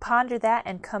 let's ponder that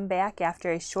and come back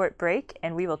after a short break,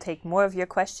 and we will take more of your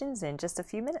questions in just a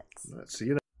few minutes. Let's see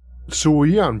you then. So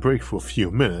we're on break for a few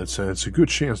minutes, and it's a good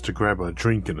chance to grab a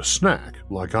drink and a snack,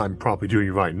 like I'm probably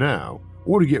doing right now,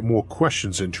 or to get more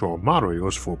questions into our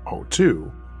moderators for part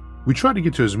 2. We try to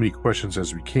get to as many questions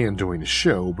as we can during the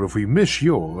show, but if we miss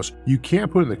yours, you can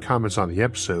put in the comments on the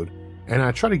episode, and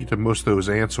I try to get to most of those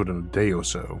answered in a day or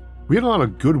so. We had a lot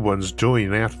of good ones during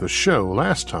and after the show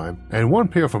last time, and one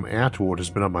pair from afterward has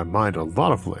been on my mind a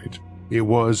lot of late. It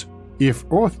was, if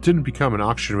Earth didn't become an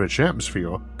oxygen-rich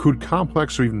atmosphere, could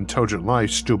complex or even intelligent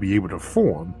life still be able to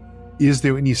form? Is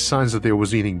there any signs that there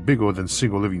was anything bigger than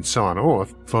single living cell on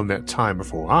Earth from that time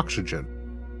before oxygen?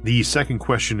 The second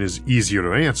question is easier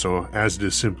to answer, as it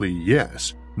is simply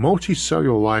yes.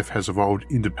 Multicellular life has evolved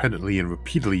independently and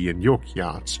repeatedly in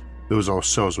eukaryotes, those are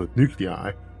cells with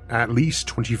nuclei, at least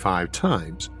 25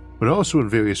 times, but also in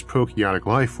various prokaryotic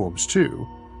life forms too.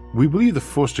 We believe the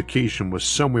first occasion was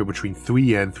somewhere between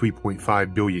 3 and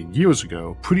 3.5 billion years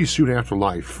ago, pretty soon after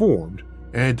life formed,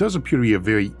 and it does appear to be a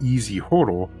very easy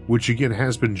hurdle, which again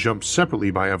has been jumped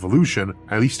separately by evolution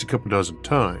at least a couple dozen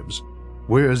times.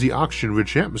 Whereas the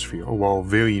oxygen-rich atmosphere, while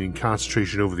varying in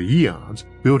concentration over the eons,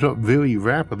 built up very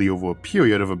rapidly over a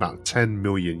period of about 10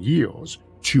 million years,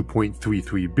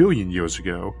 2.33 billion years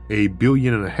ago, 1.5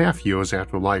 billion years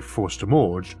after life first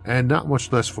emerged, and not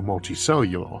much less for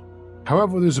multicellular.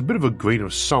 However, there's a bit of a grain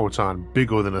of salt on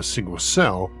bigger than a single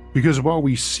cell, because while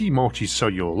we see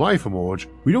multicellular life emerge,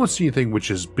 we don't see anything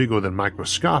which is bigger than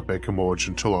microscopic emerge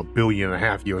until 1.5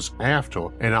 billion years after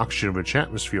an oxygen-rich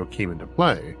atmosphere came into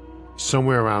play.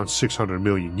 Somewhere around 600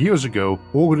 million years ago,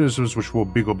 organisms which were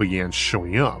bigger began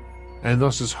showing up, and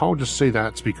thus it's hard to say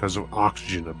that's because of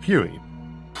oxygen appearing.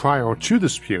 Prior to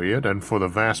this period, and for the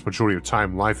vast majority of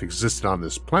time life existed on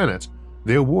this planet,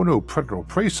 there were no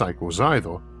predator-prey cycles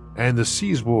either, and the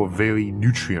seas were very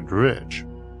nutrient-rich.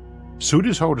 So it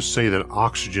is hard to say that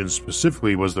oxygen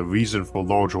specifically was the reason for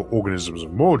larger organisms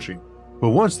emerging, but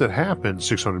once that happened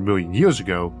 600 million years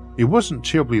ago, it wasn't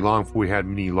terribly long before we had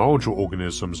many larger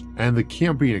organisms and the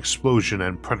Cambrian explosion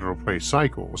and predator-prey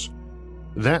cycles.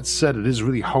 That said, it is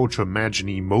really hard to imagine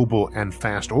a mobile and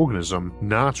fast organism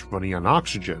not running on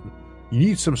oxygen. You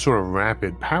need some sort of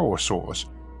rapid power source,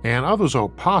 and others are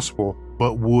possible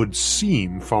but would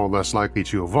seem far less likely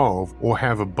to evolve or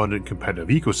have abundant competitive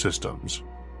ecosystems.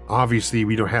 Obviously,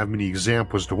 we don't have many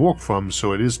examples to work from,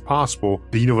 so it is possible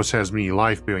the universe has many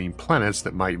life-bearing planets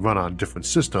that might run on different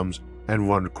systems and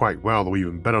run quite well or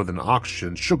even better than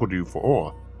oxygen should do for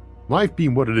Earth. Life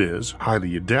being what it is,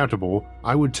 highly adaptable,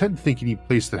 I would tend to think any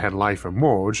place that had life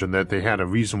emerge and that they had a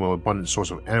reasonable abundant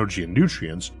source of energy and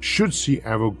nutrients should see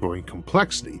ever-growing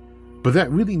complexity. But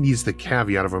that really needs the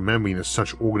caveat of remembering that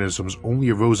such organisms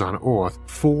only arose on Earth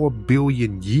 4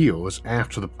 billion years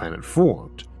after the planet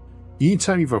formed.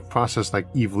 Anytime you have a process like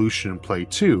evolution in play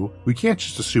too, we can't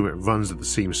just assume it runs at the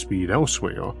same speed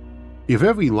elsewhere. If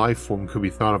every life form could be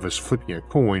thought of as flipping a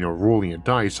coin or rolling a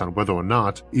dice on whether or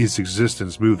not its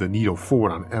existence moved the needle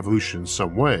forward on evolution in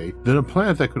some way, then a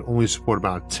planet that could only support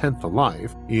about a tenth of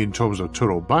life in terms of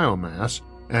total biomass,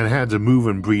 and had to move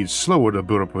and breed slower to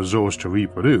build up reserves to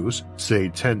reproduce, say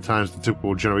 10 times the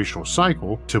typical generational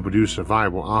cycle to produce a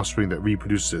viable offspring that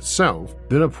reproduces itself,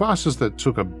 then a process that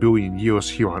took 1 billion years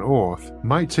here on Earth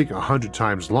might take 100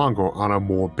 times longer on a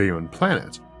more barren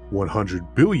planet,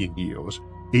 100 billion years,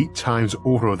 8 times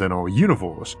older than our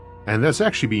universe, and that's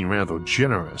actually being rather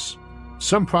generous.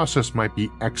 Some process might be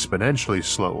exponentially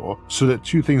slower, so that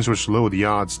two things which lower the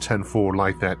odds tenfold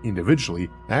like that individually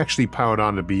actually powered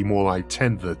on to be more like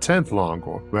 10 to the 10th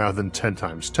longer rather than 10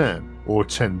 times 10, or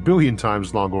 10 billion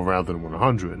times longer rather than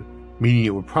 100, meaning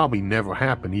it would probably never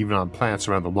happen even on planets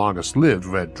around the longest-lived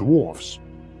red dwarfs.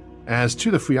 As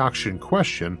to the free oxygen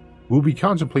question, we'll be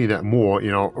contemplating that more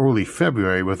in our early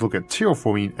February with a look at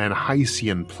terraforming and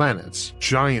Hycean planets,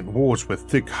 giant worlds with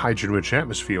thick hydrogen-rich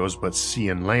atmospheres but sea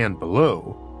and land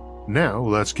below. Now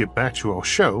let's get back to our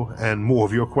show and more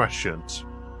of your questions.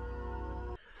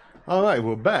 Alright,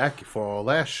 we're back for our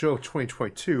last show of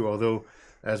 2022, although,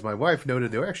 as my wife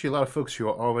noted, there are actually a lot of folks who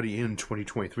are already in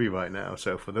 2023 right now.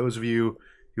 So for those of you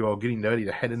who are getting ready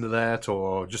to head into that,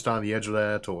 or just on the edge of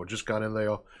that, or just got in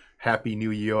there, Happy New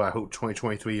Year. I hope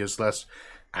 2023 is less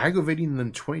aggravating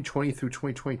than 2020 through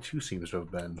 2022 seems to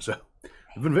have been. So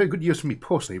it's been very good years for me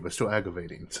personally, but still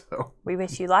aggravating. So we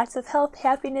wish you lots of health,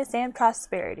 happiness, and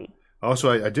prosperity. Also,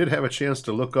 I did have a chance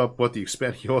to look up what the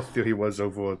expanding Earth theory was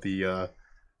over the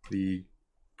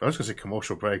I was going to say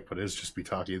commercial break, but it's just me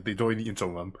talking during the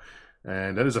interim.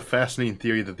 And that is a fascinating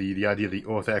theory that the idea the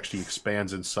Earth actually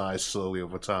expands in size slowly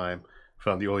over time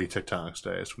from the early tectonic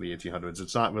days from the 1800s.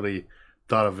 It's not really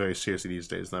thought of very seriously these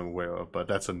days that I'm aware of, but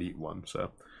that's a neat one.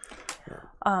 So,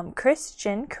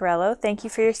 Christian Corello, thank you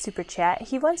for your super chat.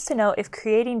 He wants to know if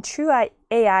creating true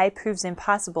AI proves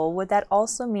impossible, would that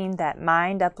also mean that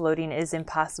mind uploading is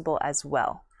impossible as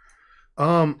well?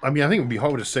 I mean, I think it would be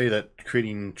hard to say that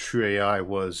creating true AI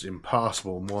was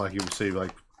impossible. More like you would say,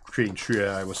 like creating true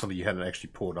AI was something you hadn't actually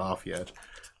pulled off yet.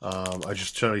 I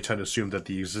just generally tend to assume that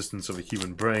the existence of a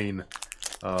human brain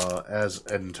as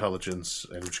an intelligence,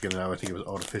 and which again now I think it was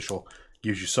artificial,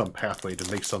 gives you some pathway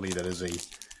to make something that is a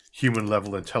human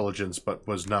level intelligence but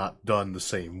was not done the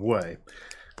same way.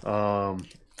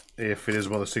 If it is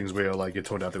one of those things where like it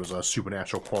turned out there was a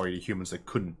supernatural quality to humans that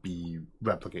couldn't be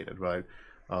replicated, right?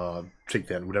 Take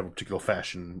that in whatever particular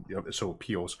fashion it so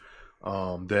appeals,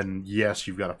 then yes,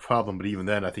 you've got a problem. But even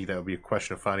then, I think that would be a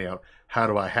question of finding out how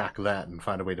do I hack that and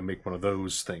find a way to make one of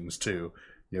those things too.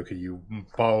 You know, can you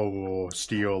borrow or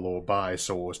steal or buy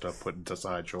source to put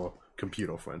inside your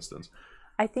computer, for instance?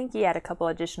 I think he had a couple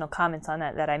additional comments on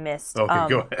that I missed. Okay,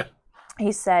 go ahead.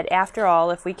 He said, after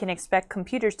all, if we can expect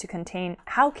computers to contain,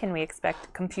 how can we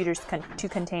expect computers to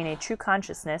contain a true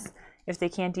consciousness if they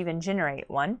can't even generate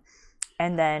one?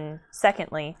 And then,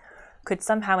 secondly, could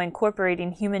somehow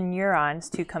incorporating human neurons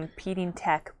to competing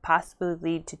tech possibly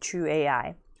lead to true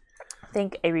AI?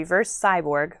 Think a reverse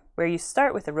cyborg, where you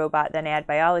start with a robot, then add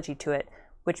biology to it,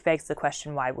 which begs the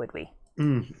question, why would we?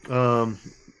 I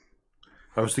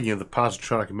was thinking of The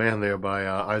Positronic Man there by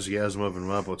Isaac Asimov and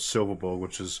Robert Silverberg,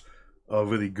 which is a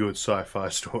really good sci-fi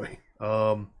story.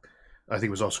 I think it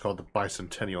was also called The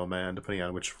Bicentennial Man, depending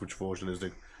on which version is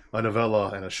a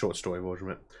novella and a short story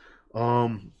version of it.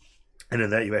 And in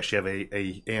that you actually have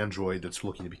a android that's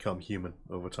looking to become human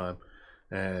over time.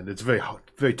 And it's a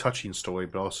very touching story,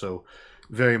 but also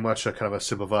very much a kind of a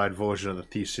simplified version of the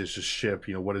thesis ship.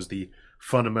 You know, what is the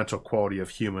fundamental quality of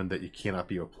human that you cannot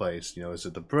be replaced? You know, is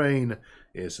it the brain?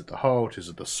 Is it the heart? Is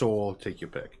it the soul? Take your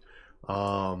pick.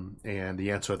 And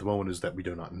the answer at the moment is that we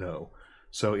do not know.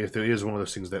 So if there is one of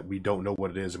those things that we don't know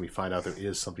what it is and we find out there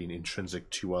is something intrinsic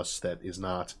to us that is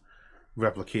not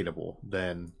replicatable,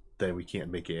 then we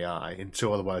can't make AI.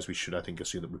 Until otherwise we should, I think,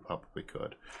 assume that we probably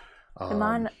could.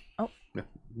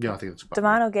 Yeah, I think that's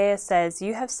Damano Gea says,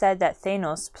 you have said that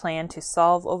Thanos' plan to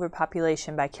solve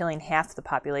overpopulation by killing half the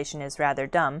population is rather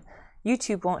dumb.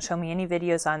 YouTube won't show me any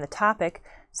videos on the topic,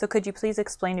 so could you please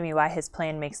explain to me why his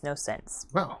plan makes no sense?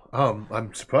 Well,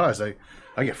 I'm surprised.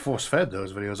 I get force-fed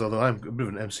those videos, although I'm a bit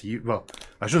of an MCU... Well,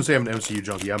 I shouldn't say I'm an MCU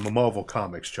junkie. I'm a Marvel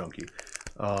Comics junkie.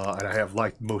 And I have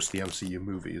liked most of the MCU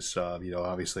movies. You know,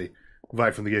 obviously,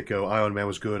 right from the get-go, Iron Man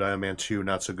was good. Iron Man 2,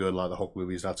 not so good. A lot of the Hulk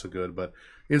movies, not so good. But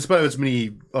in spite of its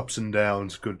many ups and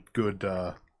downs, good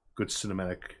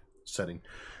cinematic setting.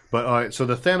 But all right, so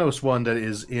the Thanos one that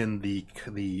is in the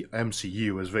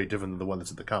MCU is very different than the one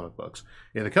that's in the comic books.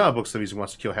 In the comic books, the reason he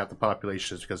wants to kill half the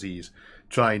population is because he's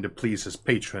trying to please his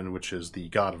patron, which is the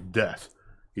god of death.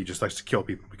 He just likes to kill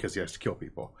people because he likes to kill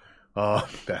people.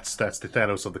 That's the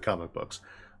Thanos of the comic books.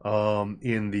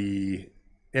 In the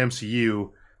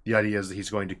MCU, the idea is that he's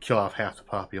going to kill off half the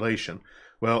population.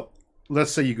 Well,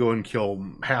 let's say you go and kill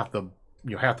half the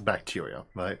bacteria,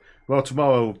 right? Well,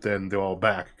 tomorrow then they're all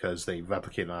back because they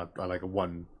replicate on like a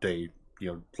 1 day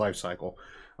life cycle.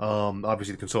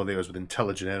 Obviously, the concern there is with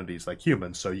intelligent entities like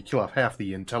humans. So you kill off half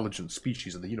the intelligent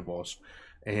species in the universe,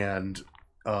 and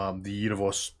the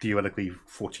universe, theoretically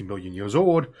 14 billion years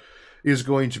old, is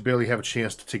going to barely have a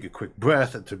chance to take a quick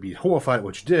breath and to be horrified at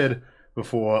what you did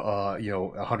before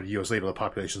 100 years later the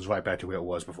population's right back to where it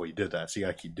was before you did that. So you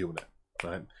got to keep doing it,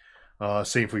 right?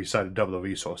 Same for you decide to double the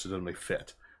resources. It doesn't really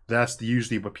fit. That's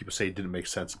usually what people say didn't make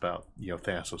sense about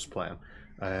Thanos' plan,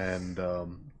 and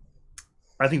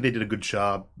I think they did a good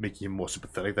job making him more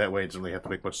sympathetic that way. It doesn't really have to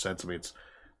make much sense. I mean, it's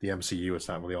the MCU. It's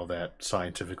not really all that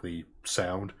scientifically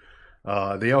sound.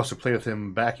 They also played with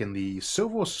him back in the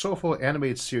Silver Surfer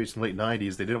animated series in the late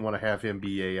 90s. They didn't want to have him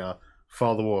be a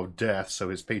follower of death, so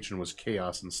his patron was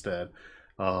Chaos instead.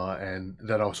 And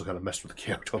that also kind of messed with the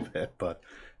character a bit. But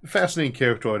fascinating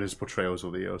character in his portrayals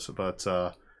of the years, but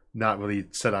not really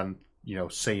set on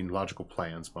sane, logical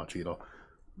plans much either.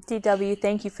 DW,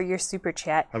 thank you for your super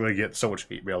chat. I'm going to get so much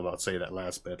hate mail about saying that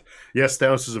last bit. Yes,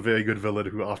 Thanos is a very good villain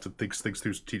who often thinks things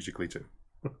through strategically too.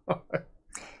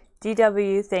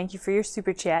 DW, thank you for your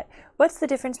super chat. What's the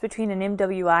difference between an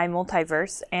MWI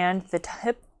multiverse and the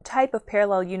type of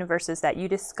parallel universes that you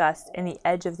discussed in the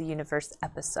Edge of the Universe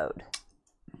episode?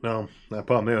 No, that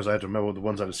problem there is I have to remember the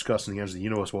ones I discussed in the Edge of the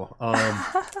Universe were.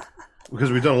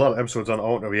 Because we've done a lot of episodes on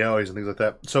alternate realities and things like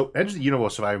that. So Edge of the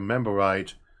Universe, if I remember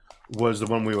right, was the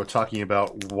one we were talking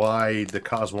about why the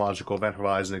cosmological event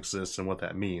horizon exists and what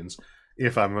that means.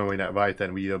 If I'm remembering that right,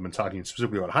 then we'd have been talking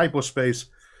specifically about hyperspace,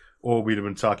 or we'd have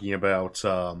been talking about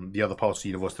the other parts of the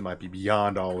universe that might be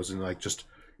beyond ours, and like just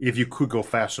if you could go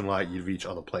faster than light, you'd reach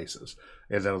other places,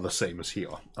 and that are the same as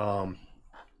here.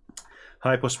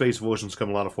 Hyperspace versions come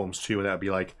in a lot of forms too, and that would be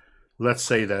like, let's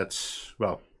say that,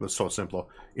 well, let's start simpler.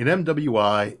 In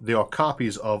MWI, there are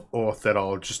copies of Earth that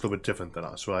are just a little bit different than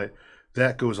us, right?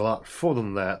 That goes a lot further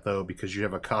than that, though, because you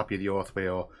have a copy of the Earth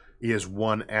where it is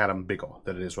one atom bigger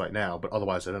than it is right now, but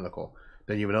otherwise identical.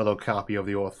 Then you have another copy of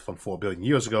the Earth from 4 billion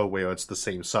years ago where it's the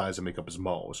same size and makeup as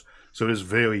Mars. So it is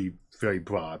very, very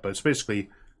broad, but it's basically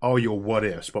all your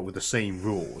what-ifs, but with the same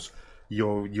rules.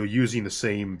 You're using the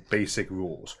same basic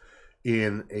rules.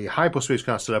 In a hyperspace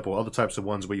kind of setup or other types of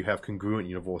ones where you have congruent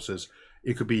universes,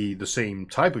 it could be the same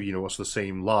type of universe, the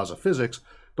same laws of physics,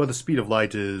 but the speed of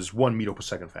light is 1 meter per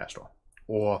second faster,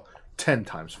 or 10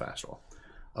 times faster.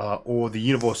 Or the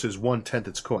universe is 1/10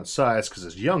 its current size because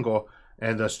it's younger,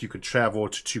 and thus you could travel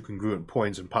to 2 congruent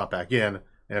points and pop back in,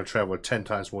 and have traveled 10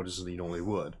 times more distance than you normally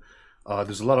would.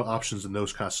 There's a lot of options in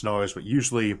those kind of scenarios, but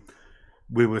usually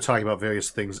we were talking about various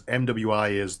things. MWI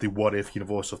is the what-if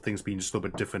universe of things being just a little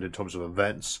bit different in terms of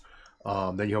events.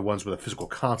 Then you have ones where the physical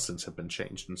constants have been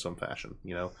changed in some fashion,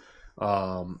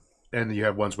 and then you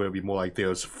have ones where it'd be more like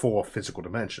there's 4 physical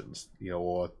dimensions,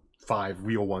 or 5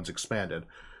 real ones expanded.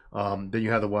 Then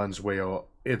you have the ones where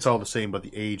it's all the same, but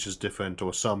the age is different,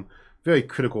 or some very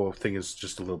critical thing is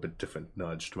just a little bit different,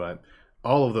 nudged, right?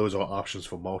 All of those are options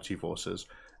for multiverses.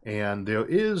 And there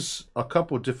is a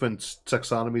couple different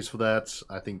taxonomies for that.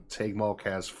 I think Tegmark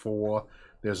has 4.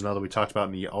 There's another we talked about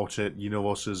in the alternate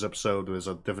universes episode. There's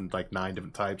a different, 9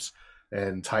 different types.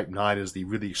 And type 9 is the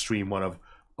really extreme one of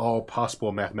all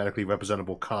possible mathematically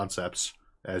representable concepts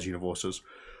as universes.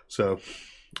 So,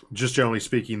 just generally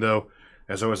speaking, though,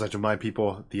 as I always like to remind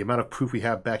people, the amount of proof we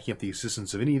have backing up the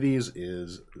existence of any of these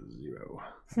is 0.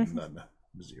 None.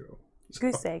 0.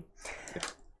 Goose egg. Yeah.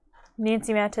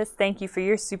 Nancy Mattis, thank you for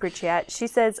your super chat. She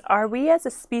says, are we as a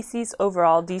species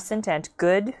overall decent and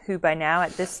good who by now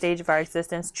at this stage of our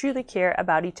existence truly care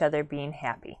about each other being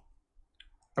happy?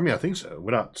 I mean, I think so.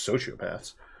 We're not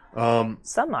sociopaths.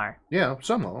 Some are. Yeah,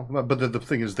 some are. But the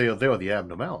thing is, they are the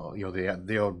abnormal.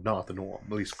 They are not the norm,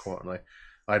 at least currently.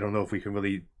 I don't know if we can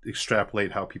really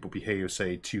extrapolate how people behave,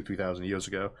 say, 2,000-3,000 years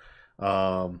ago.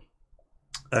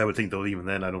 I would think, though, even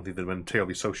then, I don't think they've been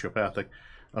terribly sociopathic.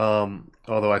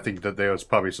 Although I think that there's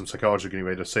probably some psychology getting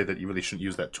ready to say that you really shouldn't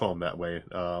use that term that way.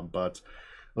 But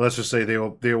let's just say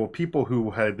there were people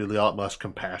who had been a lot less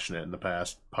compassionate in the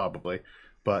past, probably.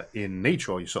 But in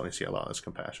nature, you certainly see a lot less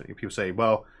compassion. People say,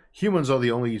 well, humans are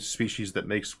the only species that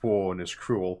makes war and is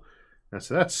cruel. And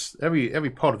so that's every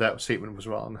part of that statement was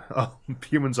wrong.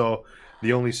 Humans are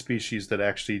the only species that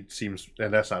actually seems,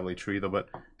 and that's not really true either, but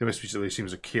the only species that really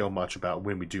seems to care much about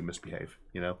when we do misbehave.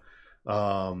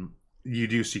 You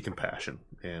do see compassion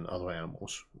in other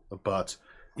animals, but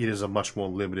it is a much more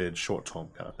limited, short-term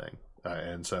kind of thing.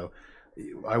 And so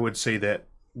I would say that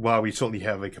while we certainly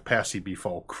have a capacity to be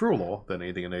far crueler than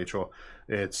anything in nature,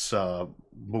 it's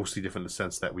mostly different in the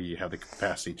sense that we have the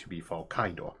capacity to be far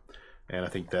kinder. And I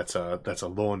think that's a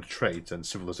learned trait, and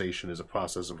civilization is a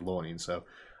process of learning. So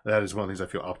that is one of the things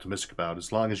I feel optimistic about.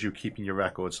 As long as you're keeping your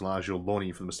records, as long as you're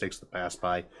learning from the mistakes of the past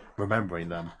by remembering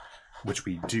them, which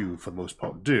we do, for the most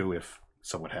part, do, if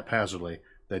somewhat haphazardly,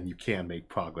 then you can make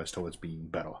progress towards being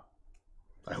better.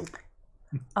 I hope.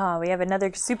 We have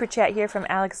another super chat here from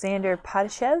Alexander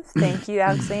Padashev. Thank you,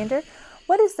 Alexander.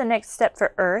 What is the next step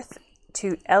for Earth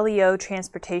to LEO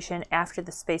transportation after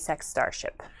the SpaceX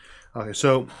Starship? Okay,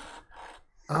 so,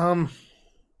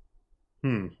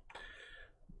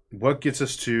 what gets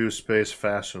us to space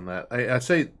faster than that? I'd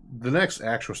say the next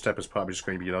actual step is probably just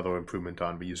going to be another improvement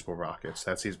on reusable rockets.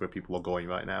 That seems where people are going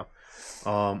right now.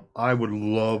 I would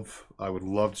love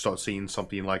to start seeing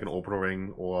something like an orbital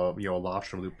ring or a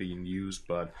Livestream loop being used,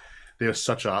 but there's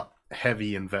such a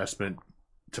heavy investment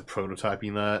to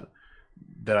prototyping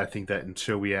that I think that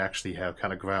until we actually have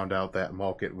kind of ground out that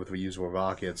market with reusable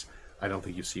rockets, I don't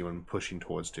think you see one pushing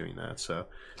towards doing that. So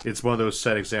it's one of those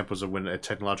set examples of when a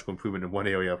technological improvement in one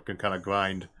area can kind of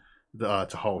grind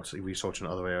to halt research in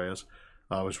other areas,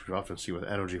 which we often see with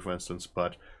energy, for instance.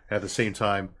 But at the same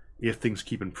time, if things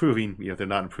keep improving, if they're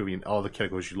not improving in all the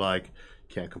categories you like,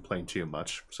 you can't complain too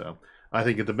much. So I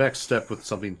think the next step with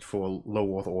something for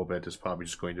low Earth orbit is probably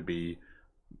just going to be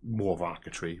more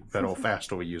rocketry, better,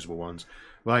 faster, reusable ones.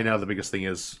 Right now, the biggest thing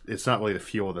is it's not really the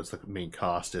fuel that's the main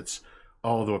cost. It's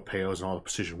all the repairs and all the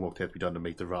precision work that have to be done to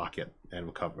make the rocket and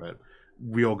recover it.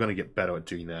 We are going to get better at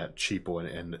doing that cheaper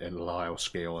and larger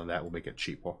scale, and that will make it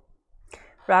cheaper.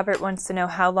 Robert wants to know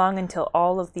how long until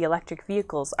all of the electric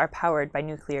vehicles are powered by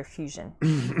nuclear fusion.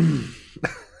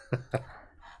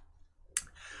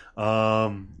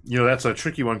 That's a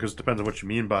tricky one because it depends on what you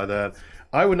mean by that.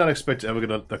 I would not expect to ever get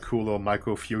a cool little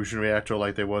micro fusion reactor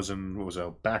like there was in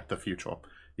Back to the Future.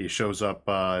 He shows up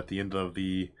at the end of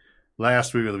the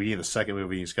last movie, or the beginning of the second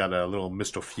movie. He's got a little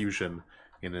Mr. Fusion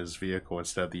in his vehicle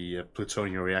instead of the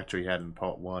plutonium reactor he had in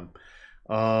Part 1.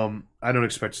 I don't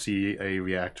expect to see a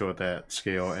reactor at that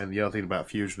scale. And the other thing about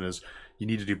fusion is you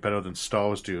need to do better than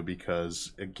stars do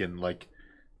because, again, like,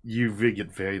 you really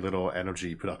get very little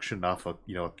energy production off of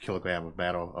a kilogram of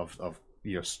matter of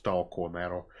star core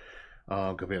matter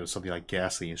compared to something like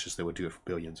gasoline. It's just they would do it for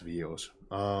billions of years.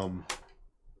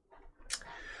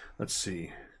 Let's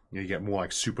see. You get more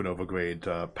like supernova grade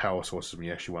power sources when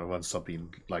you actually want to run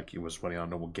something like it was running on a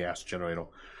normal gas generator.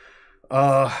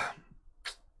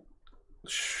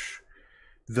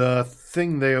 The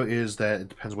thing there is that it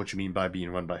depends what you mean by being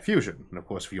run by fusion. And of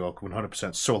course, if you're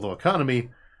 100% solar economy,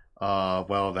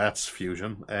 well, that's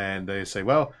fusion. And they say,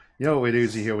 well, what we do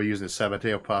is here we're using the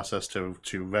Sabatier process to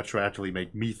retroactively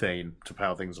make methane to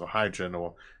power things, or hydrogen,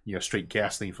 or straight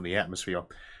gasoline from the atmosphere.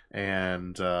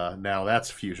 And now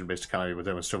that's fusion-based economy, but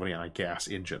then we're still running on a gas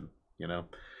engine,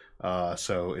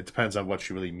 So it depends on what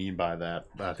you really mean by that.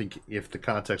 I think if the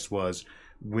context was,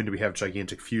 when do we have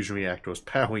gigantic fusion reactors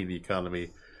powering the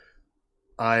economy,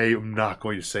 I'm not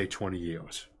going to say 20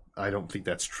 years. I don't think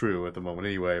that's true at the moment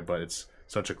anyway, but it's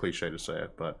such a cliche to say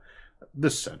it. But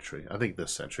this century, I think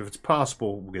this century. If it's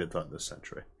possible, we'll get it done this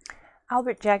century.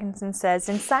 Albert Jackinson says,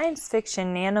 in science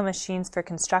fiction, nanomachines for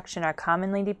construction are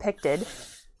commonly depicted.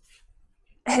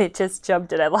 And it just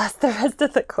jumped and I lost the rest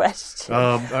of the question.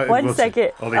 One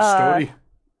second. Are they story?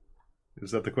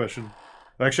 Is that the question?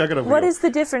 Actually, I got to. What is the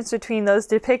difference between those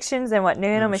depictions and what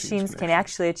nanomachines can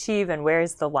actually achieve, and where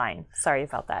is the line? Sorry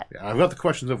about that. Yeah, I've got the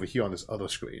questions over here on this other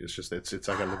screen. It's just I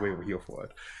got to look way over here for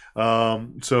it.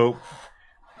 So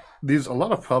there's a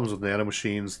lot of problems with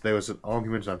nanomachines. There was an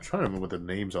argument. I'm trying to remember what the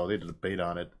names are. They did a debate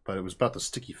on it, but it was about the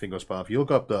sticky fingers problem. If you look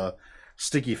up the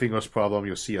sticky fingers problem,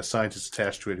 you'll see a scientist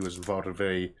attached to it who was involved in a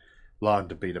very long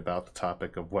debate about the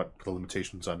topic of what the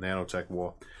limitations on nanotech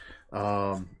were.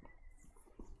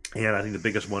 And I think the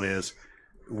biggest one is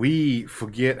we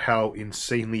forget how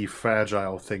insanely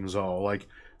fragile things are. Like,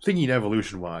 thinking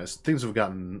evolution-wise, things have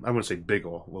gotten, I wouldn't say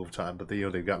bigger over time, but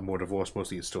they've gotten more diverse.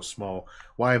 Mostly it's still small.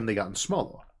 Why haven't they gotten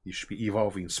smaller? You should be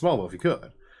evolving smaller if you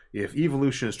could. If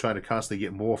evolution is trying to constantly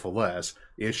get more for less,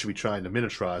 it should be trying to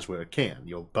miniaturize where it can.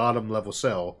 Your bottom level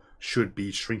cell should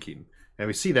be shrinking. And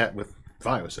we see that with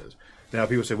viruses. Now,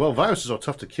 people say, well, viruses are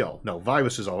tough to kill. No,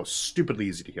 viruses are stupidly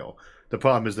easy to kill. The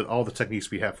problem is that all the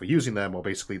techniques we have for using them are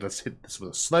basically, let's hit this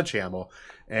with a sledgehammer,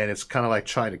 and it's kind of like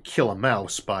trying to kill a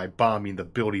mouse by bombing the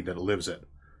building that it lives in.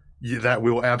 That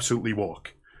will absolutely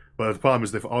work. But the problem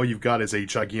is that if all you've got is a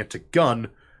gigantic gun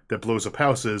that blows up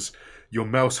houses, your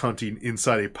mouse hunting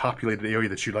inside a populated area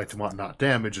that you'd like to not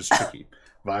damage is tricky.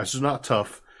 Viruses are not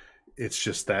tough. It's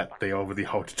just that they are really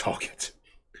hard to target.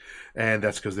 And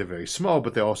that's because they're very small,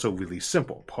 but they're also really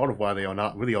simple. Part of why they are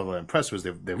not really all that impressive is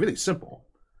they're really simple,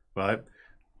 right?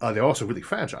 They're also really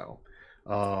fragile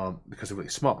because they're really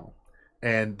small.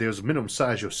 And there's a minimum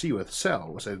size you'll see with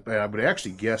cells. And I would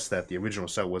actually guess that the original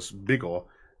cell was bigger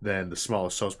than the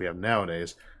smallest cells we have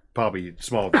nowadays. Probably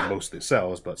smaller than most of the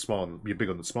cells, but bigger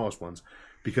than the smallest ones.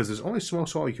 Because there's only small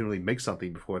cell you can really make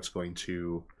something before it's going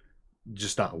to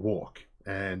just not work.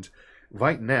 And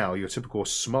right now, your typical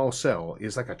small cell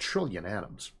is like 1 trillion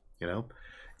atoms,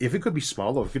 if it could be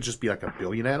smaller, if it could just be like 1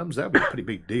 billion atoms, that would be a pretty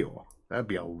big deal. That would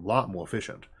be a lot more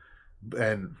efficient.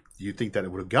 And you'd think that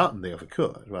it would have gotten there if it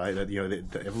could, right? That,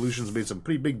 the evolution's made some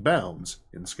pretty big bounds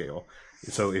in scale.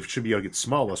 So it should be able to get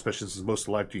smaller, especially since most of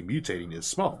the life being mutating is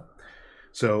small.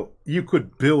 So you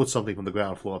could build something from the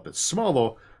ground floor up that's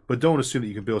smaller, but don't assume that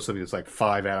you can build something that's like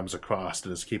 5 atoms across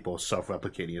and is capable of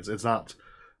self-replicating. It's not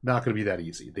going to be that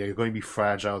easy. They're going to be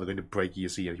fragile. They're going to break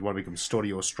easy. And if you want to make them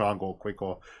sturdier or stronger or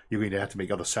quicker, you're going to have to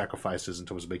make other sacrifices in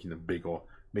terms of making them bigger,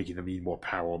 making them need more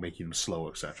power, making them slower,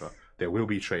 etc. There will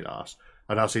be trade-offs.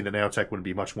 I'm not saying that nanotech wouldn't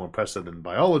be much more impressive than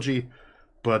biology,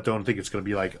 but don't think it's going to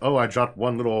be like, oh, I dropped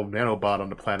one little nanobot on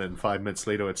the planet and 5 minutes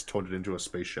later it's turned it into a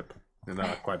spaceship. And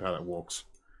not quite how that works.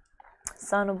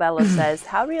 Sonobello says,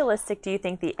 how realistic do you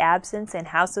think the absence in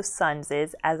House of Suns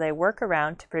is as a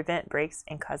workaround to prevent breaks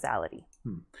in causality?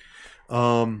 We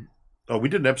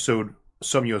did an episode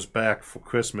some years back for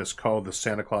Christmas called the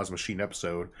Santa Claus Machine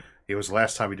episode. It was the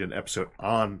last time we did an episode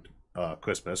on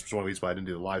Christmas. Which is one of the reasons why I didn't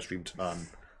do the live stream on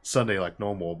Sunday like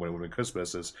normal when it would be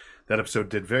Christmas. Is that episode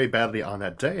did very badly on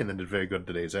that day and then did very good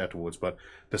the days afterwards. But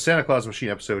the Santa Claus Machine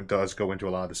episode does go into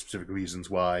a lot of the specific reasons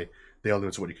why they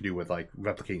allude to what you can do with like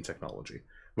replicating technology,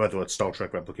 whether it's Star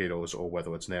Trek replicators or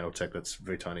whether it's nanotech that's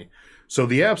very tiny. So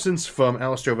the absence from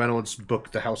Alastair Reynolds'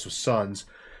 book, The House of Suns,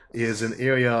 is an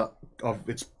area of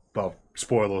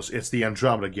spoilers. It's the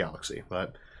Andromeda Galaxy,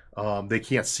 but they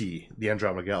can't see the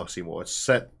Andromeda Galaxy anymore. It's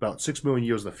set about 6 million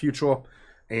years in the future,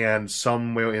 and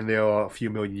somewhere in there, a few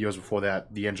million years before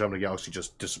that, the Andromeda Galaxy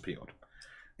just disappeared.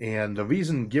 And the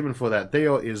reason given for that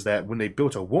there is that when they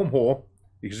built a wormhole,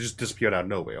 because it just disappeared out of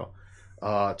nowhere,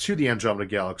 to the Andromeda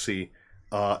Galaxy,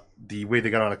 the way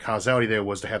they got on a causality there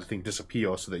was to have the thing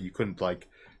disappear so that you couldn't like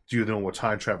do the normal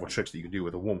time travel tricks that you can do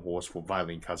with the wormholes for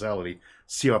violating causality.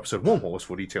 See our episode Wormholes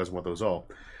for details on what those are.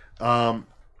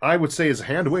 I would say as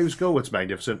hand waves go, it's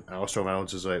magnificent. Alastair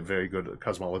Reynolds is a very good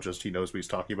cosmologist. He knows what he's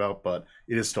talking about, but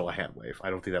it is still a hand wave. I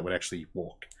don't think that would actually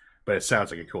work. But it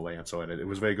sounds like a cool answer, and it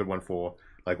was a very good one for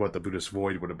like what the Buddhist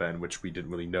void would have been, which we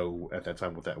didn't really know at that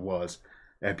time what that was.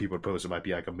 And people would pose it might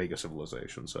be like a mega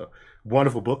civilization. So,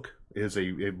 wonderful book.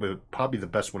 Probably the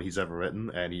best one he's ever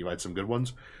written, and he writes some good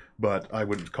ones. But I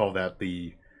wouldn't call that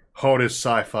the hardest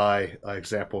sci-fi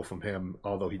example from him,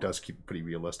 although he does keep it pretty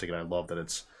realistic, and I love that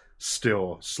it's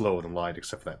still slower than light,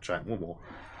 except for that giant wormhole.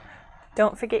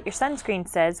 Don't forget your sunscreen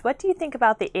says, what do you think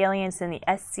about the aliens in the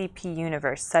SCP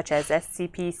universe, such as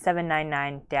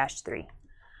SCP-799-3?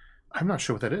 I'm not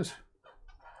sure what that is.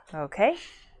 Okay.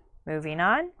 Moving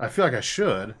on. I feel like I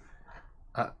should.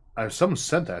 Someone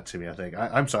sent that to me, I think.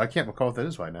 I'm sorry, I can't recall what that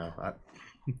is right now.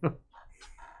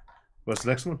 What's the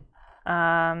next one?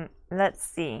 Let's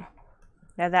see.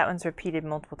 Now that one's repeated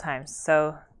multiple times.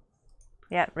 So,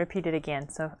 yeah, repeat it again.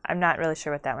 So I'm not really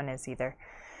sure what that one is either.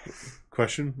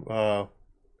 Question? I'm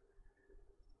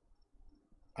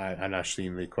not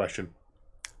seeing the question.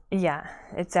 Yeah,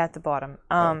 it's at the bottom.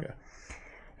 Okay.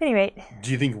 Anyway.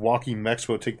 Do you think walking mechs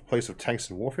will take the place of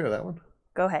tanks in warfare? That one?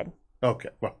 Go ahead. Okay.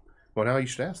 Well, now you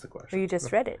should ask the question. Well, you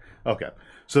just read it. Okay.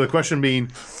 So the question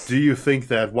being, do you think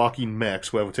that walking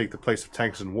mechs will ever take the place of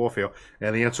tanks in warfare?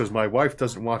 And the answer is my wife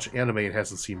doesn't watch anime and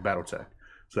hasn't seen Battletech.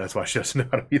 So that's why she doesn't know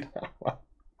how to read that one.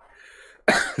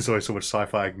 There's only so much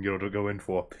sci-fi I can get her to go in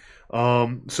for.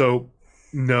 So,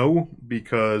 no,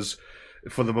 because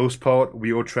for the most part,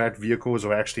 wheel-tracked vehicles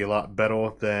are actually a lot better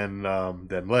than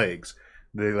legs.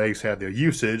 The legs have their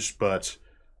usage, but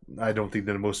I don't think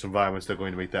that in most environments they're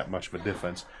going to make that much of a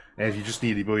difference. And if you just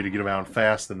need the ability to get around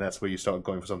fast, then that's where you start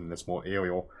going for something that's more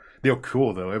aerial. They're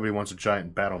cool, though. Everybody wants a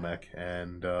giant battle mech,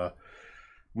 and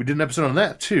we did an episode on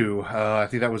that, too. I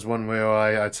think that was one where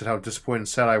I said how disappointed and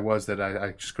sad I was that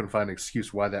I just couldn't find an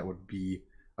excuse why that would be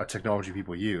a technology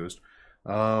people used.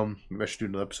 Maybe I should do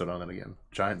another episode on that again.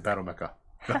 Giant battle mecha.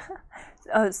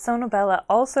 Sonobella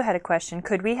also had a question.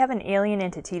 Could we have an alien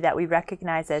entity that we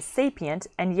recognize as sapient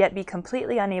and yet be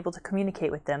completely unable to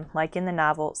communicate with them, like in the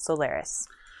novel Solaris?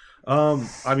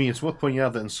 I mean, it's worth pointing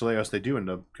out that in Solaris they do end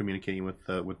up communicating with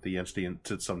the entity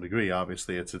to some degree.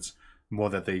 Obviously, it's more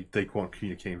that they weren't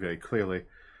communicating very clearly,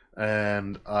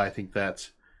 and I think that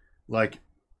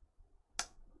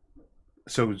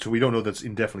so we don't know that's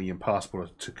indefinitely impossible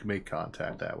to make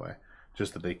contact that way.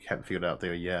 Just that they haven't figured it out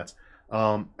there yet.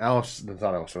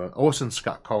 Orson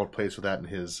Scott Card plays with that in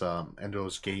his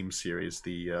Ender's Game series,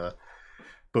 the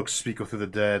books Speaker Through the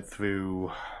Dead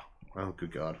through, oh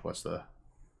good God,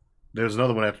 there's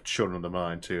another one after Children of the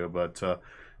Mind too, but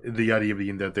the idea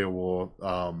being that there were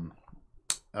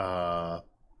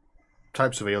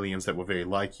types of aliens that were very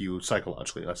like you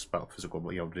psychologically, that's about physical,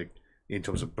 in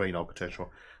terms of brain architecture.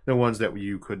 The ones that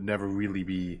you could never really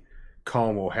be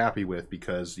calm or happy with,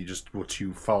 because you just were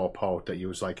too far apart that it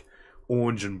was like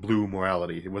orange and blue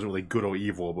morality. It wasn't really good or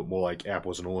evil, but more like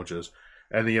apples and oranges.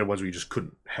 And the other ones where you just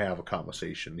couldn't have a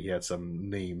conversation. He had some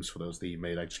names for those that he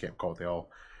made. I just can't recall what they all.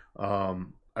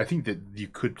 I think that you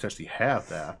could potentially have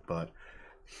that, but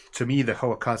to me, the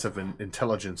whole concept of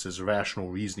intelligence is rational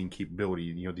reasoning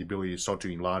capability. The ability to start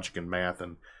doing logic and math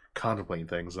and contemplating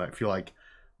things. And I feel like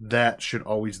that should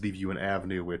always leave you an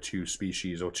avenue where two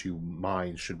species or two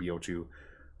minds should be able to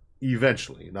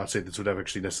eventually, not say this would ever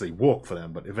actually necessarily work for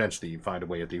them, but eventually find a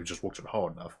way that they just worked it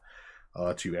hard enough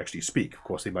to actually speak. Of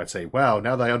course, they might say, wow,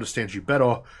 now that I understand you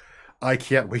better, I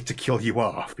can't wait to kill you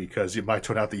off, because it might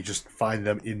turn out that you just find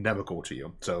them inimical to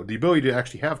you. So the ability to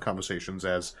actually have conversations,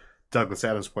 as Douglas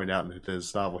Adams pointed out in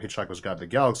his novel Hitchhiker's Guide to the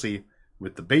Galaxy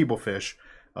with the Babelfish,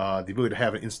 the ability to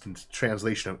have an instant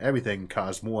translation of everything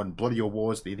caused more and bloodier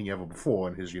wars than anything ever before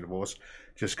in his universe,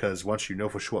 just because once you know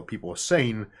for sure what people are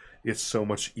saying, it's so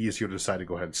much easier to decide to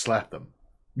go ahead and slap them.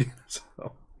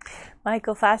 So.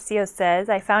 Michael Fastio says,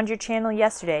 I found your channel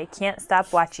yesterday. Can't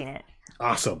stop watching it.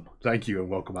 Awesome. Thank you and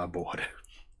welcome on board.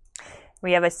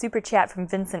 We have a super chat from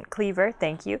Vincent Cleaver.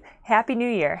 Thank you. Happy New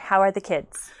Year. How are the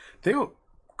kids? They're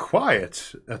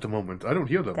quiet at the moment. I don't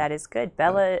hear them. That is good.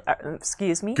 Bella,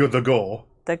 excuse me. Good, the goal.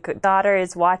 The daughter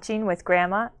is watching with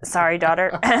grandma. Sorry,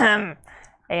 daughter.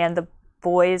 And the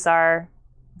boys are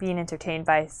being entertained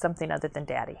by something other than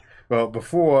daddy. Well,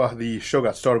 before the show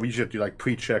got started, we usually have to do like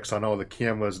pre-checks on all the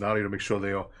cameras and audio to make sure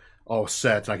they are all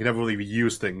set. And I can never really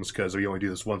reuse things because we only do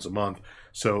this once a month.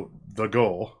 So the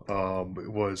goal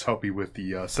was help me with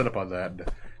the setup on that.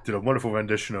 And did a wonderful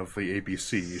rendition of the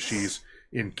ABC. She's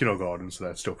in kindergarten, so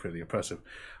that's still pretty impressive.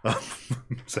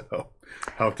 So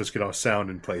helped us get our sound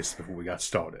in place before we got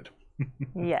started.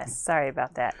 Yes, sorry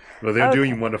about that. Well, they're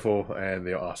doing wonderful and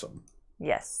they're awesome.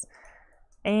 Yes.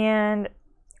 And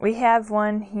we have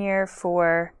one here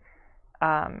for,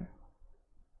 no,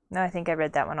 I think I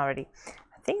read that one already.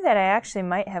 I think that I actually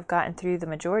might have gotten through the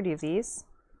majority of these.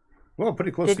 Well,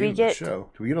 pretty close to the end of the show.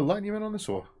 Do we get a lightning round on this,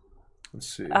 or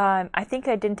let's see? I think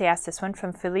I didn't ask this one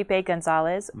from Felipe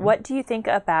Gonzalez. Mm-hmm. What do you think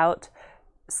about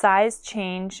size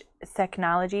change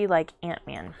technology like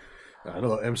Ant-Man?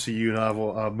 Another MCU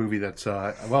novel movie that's,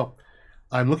 well,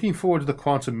 I'm looking forward to the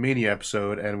Quantum Mania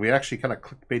episode, and we actually kind of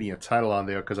clickbaiting a title on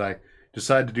there because I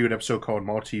decided to do an episode called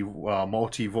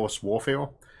Multiverse Warfare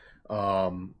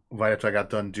right after I got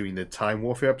done doing the Time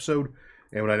Warfare episode.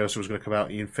 And when I noticed it was going to come out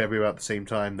in February about the same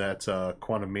time that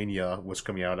Quantum Mania was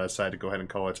coming out, I decided to go ahead and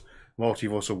call it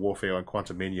Multiverse Warfare on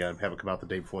Quantum Mania and have it come out the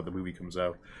day before the movie comes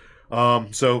out.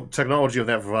 So technology of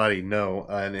that variety, no,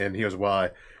 and here's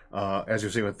why. As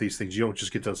you're saying with these things, you don't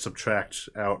just get to subtract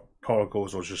out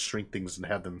particles or just shrink things and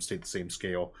have them stay at the same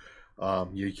scale.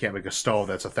 You can't make a star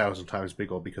that's 1,000 times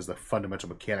bigger because the fundamental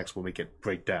mechanics will make it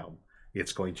break down.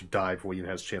 It's going to die before it even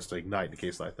has a chance to ignite in a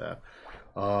case like that.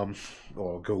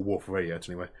 Or go wolf radiates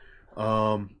anyway.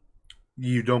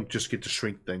 You don't just get to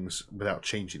shrink things without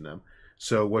changing them.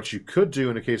 So what you could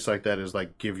do in a case like that is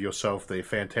like give yourself the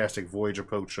Fantastic Voyage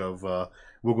approach of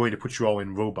we're going to put you all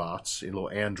in robots, in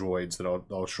little androids that are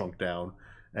all shrunk down,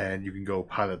 and you can go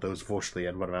pilot those virtually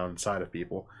and run around inside of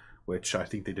people, which I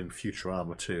think they did in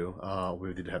Futurama too.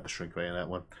 We did have the shrink ray in that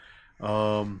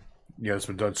one. It's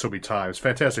been done so many times.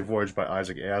 Fantastic Voyage by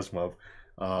Isaac Asimov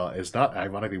is not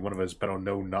ironically one of his better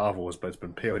known novels, but it's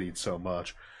been parodied so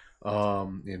much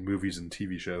in movies and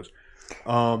TV shows.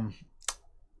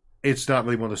 It's not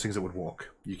really one of those things that would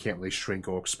work. You can't really shrink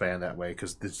or expand that way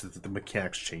because the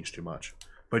mechanics change too much.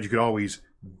 But you could always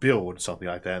build something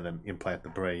like that and then implant the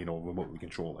brain or remotely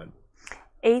control it.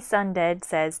 Ace Undead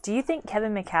says, do you think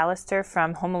Kevin McAllister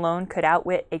from Home Alone could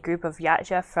outwit a group of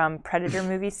Yachtja from Predator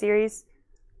movie series?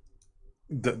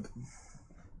 Do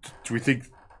we think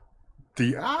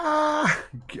that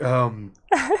Kevin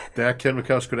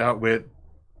McAllister could outwit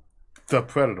the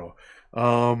Predator?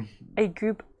 A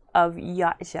group of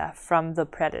Yachtja from the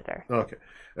Predator. Okay.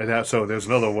 And so there's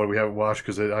another one we haven't watched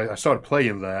because I started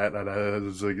playing that, and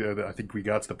I think we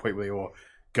got to the point where they were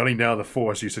gunning down the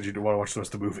force. You said you didn't want to watch the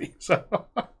rest of the movie. So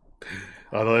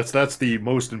that's the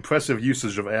most impressive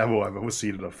usage of ammo I've ever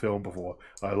seen in a film before.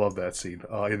 I love that scene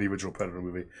in the original Predator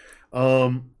movie.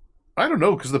 I don't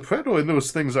know, because the Predator and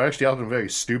those things are actually often very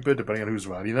stupid, depending on who's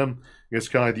writing them. It's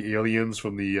kind of like the aliens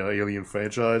from the Alien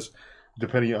franchise.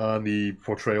 Depending on the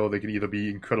portrayal, they can either be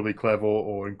incredibly clever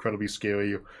or incredibly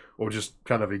scary or just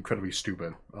kind of incredibly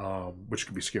stupid, which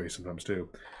can be scary sometimes too.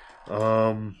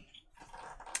 And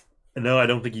no, I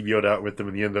don't think he veered out with them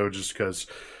in the end, though, just because,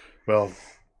 well,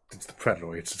 it's the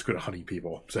Predator. It's good at hunting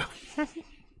people. So.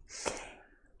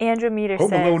 Andrew Meter Home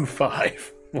says... Alone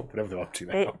 5. Whatever they're up to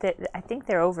now. I think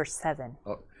they're over 7.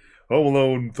 Oh, Home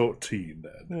Alone 13,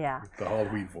 then. Yeah. The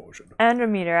Halloween version.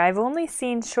 Andrometer, I've only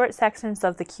seen short sections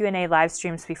of the Q&A live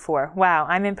streams before. Wow,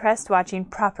 I'm impressed watching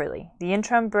properly. The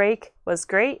interim break was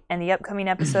great, and the upcoming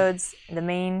episodes, the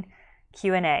main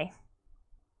Q&A.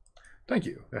 Thank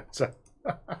you.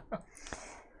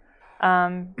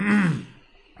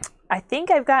 I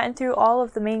think I've gotten through all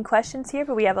of the main questions here,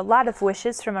 but we have a lot of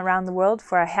wishes from around the world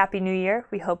for a happy new year.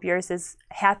 We hope yours is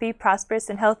happy, prosperous,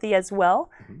 and healthy as well.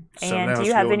 And do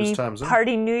you have any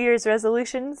party New Year's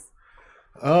resolutions?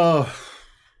 No,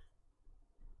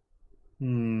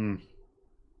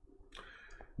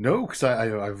 because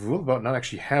I've ruled about not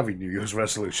actually having New Year's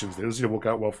resolutions. They don't work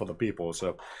out well for the people.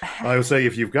 So I would say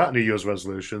if you've got New Year's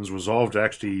resolutions, resolve to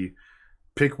actually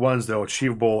pick ones that are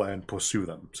achievable and pursue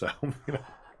them. So,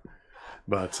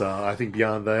 But I think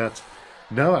beyond that,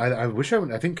 no, I wish I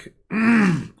would. I think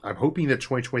I'm hoping that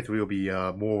 2023 will be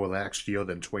a more relaxed year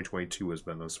than 2022 has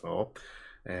been thus far.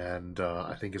 And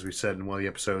I think, as we said in one of the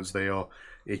episodes,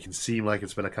 it can seem like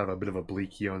it's been a kind of a bit of a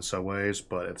bleak year in some ways,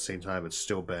 but at the same time, it's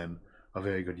still been a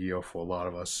very good year for a lot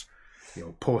of us.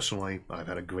 Personally, I've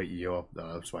had a great year.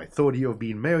 It's my third year of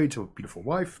being married to a beautiful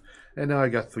wife, and now I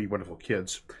got 3 wonderful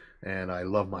kids, and I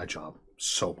love my job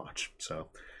so much.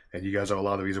 And you guys are a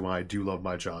lot of the reason why I do love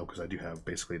my job, because I do have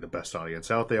basically the best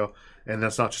audience out there. And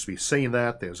that's not just me saying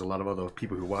that. There's a lot of other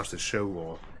people who watch this show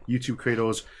or YouTube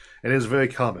creators, and it is very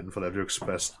common for them to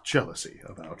express jealousy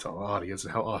about our audience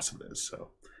and how awesome it is.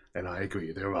 And I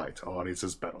agree. They're right. Our audience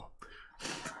is better.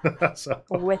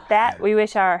 With that, we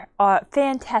wish our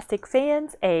fantastic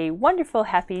fans a wonderful,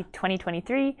 happy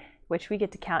 2023, which we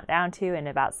get to count down to in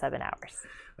about 7 hours.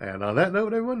 And on that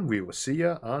note, everyone, we will see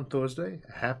you on Thursday.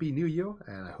 Happy New Year,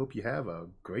 and I hope you have a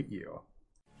great year.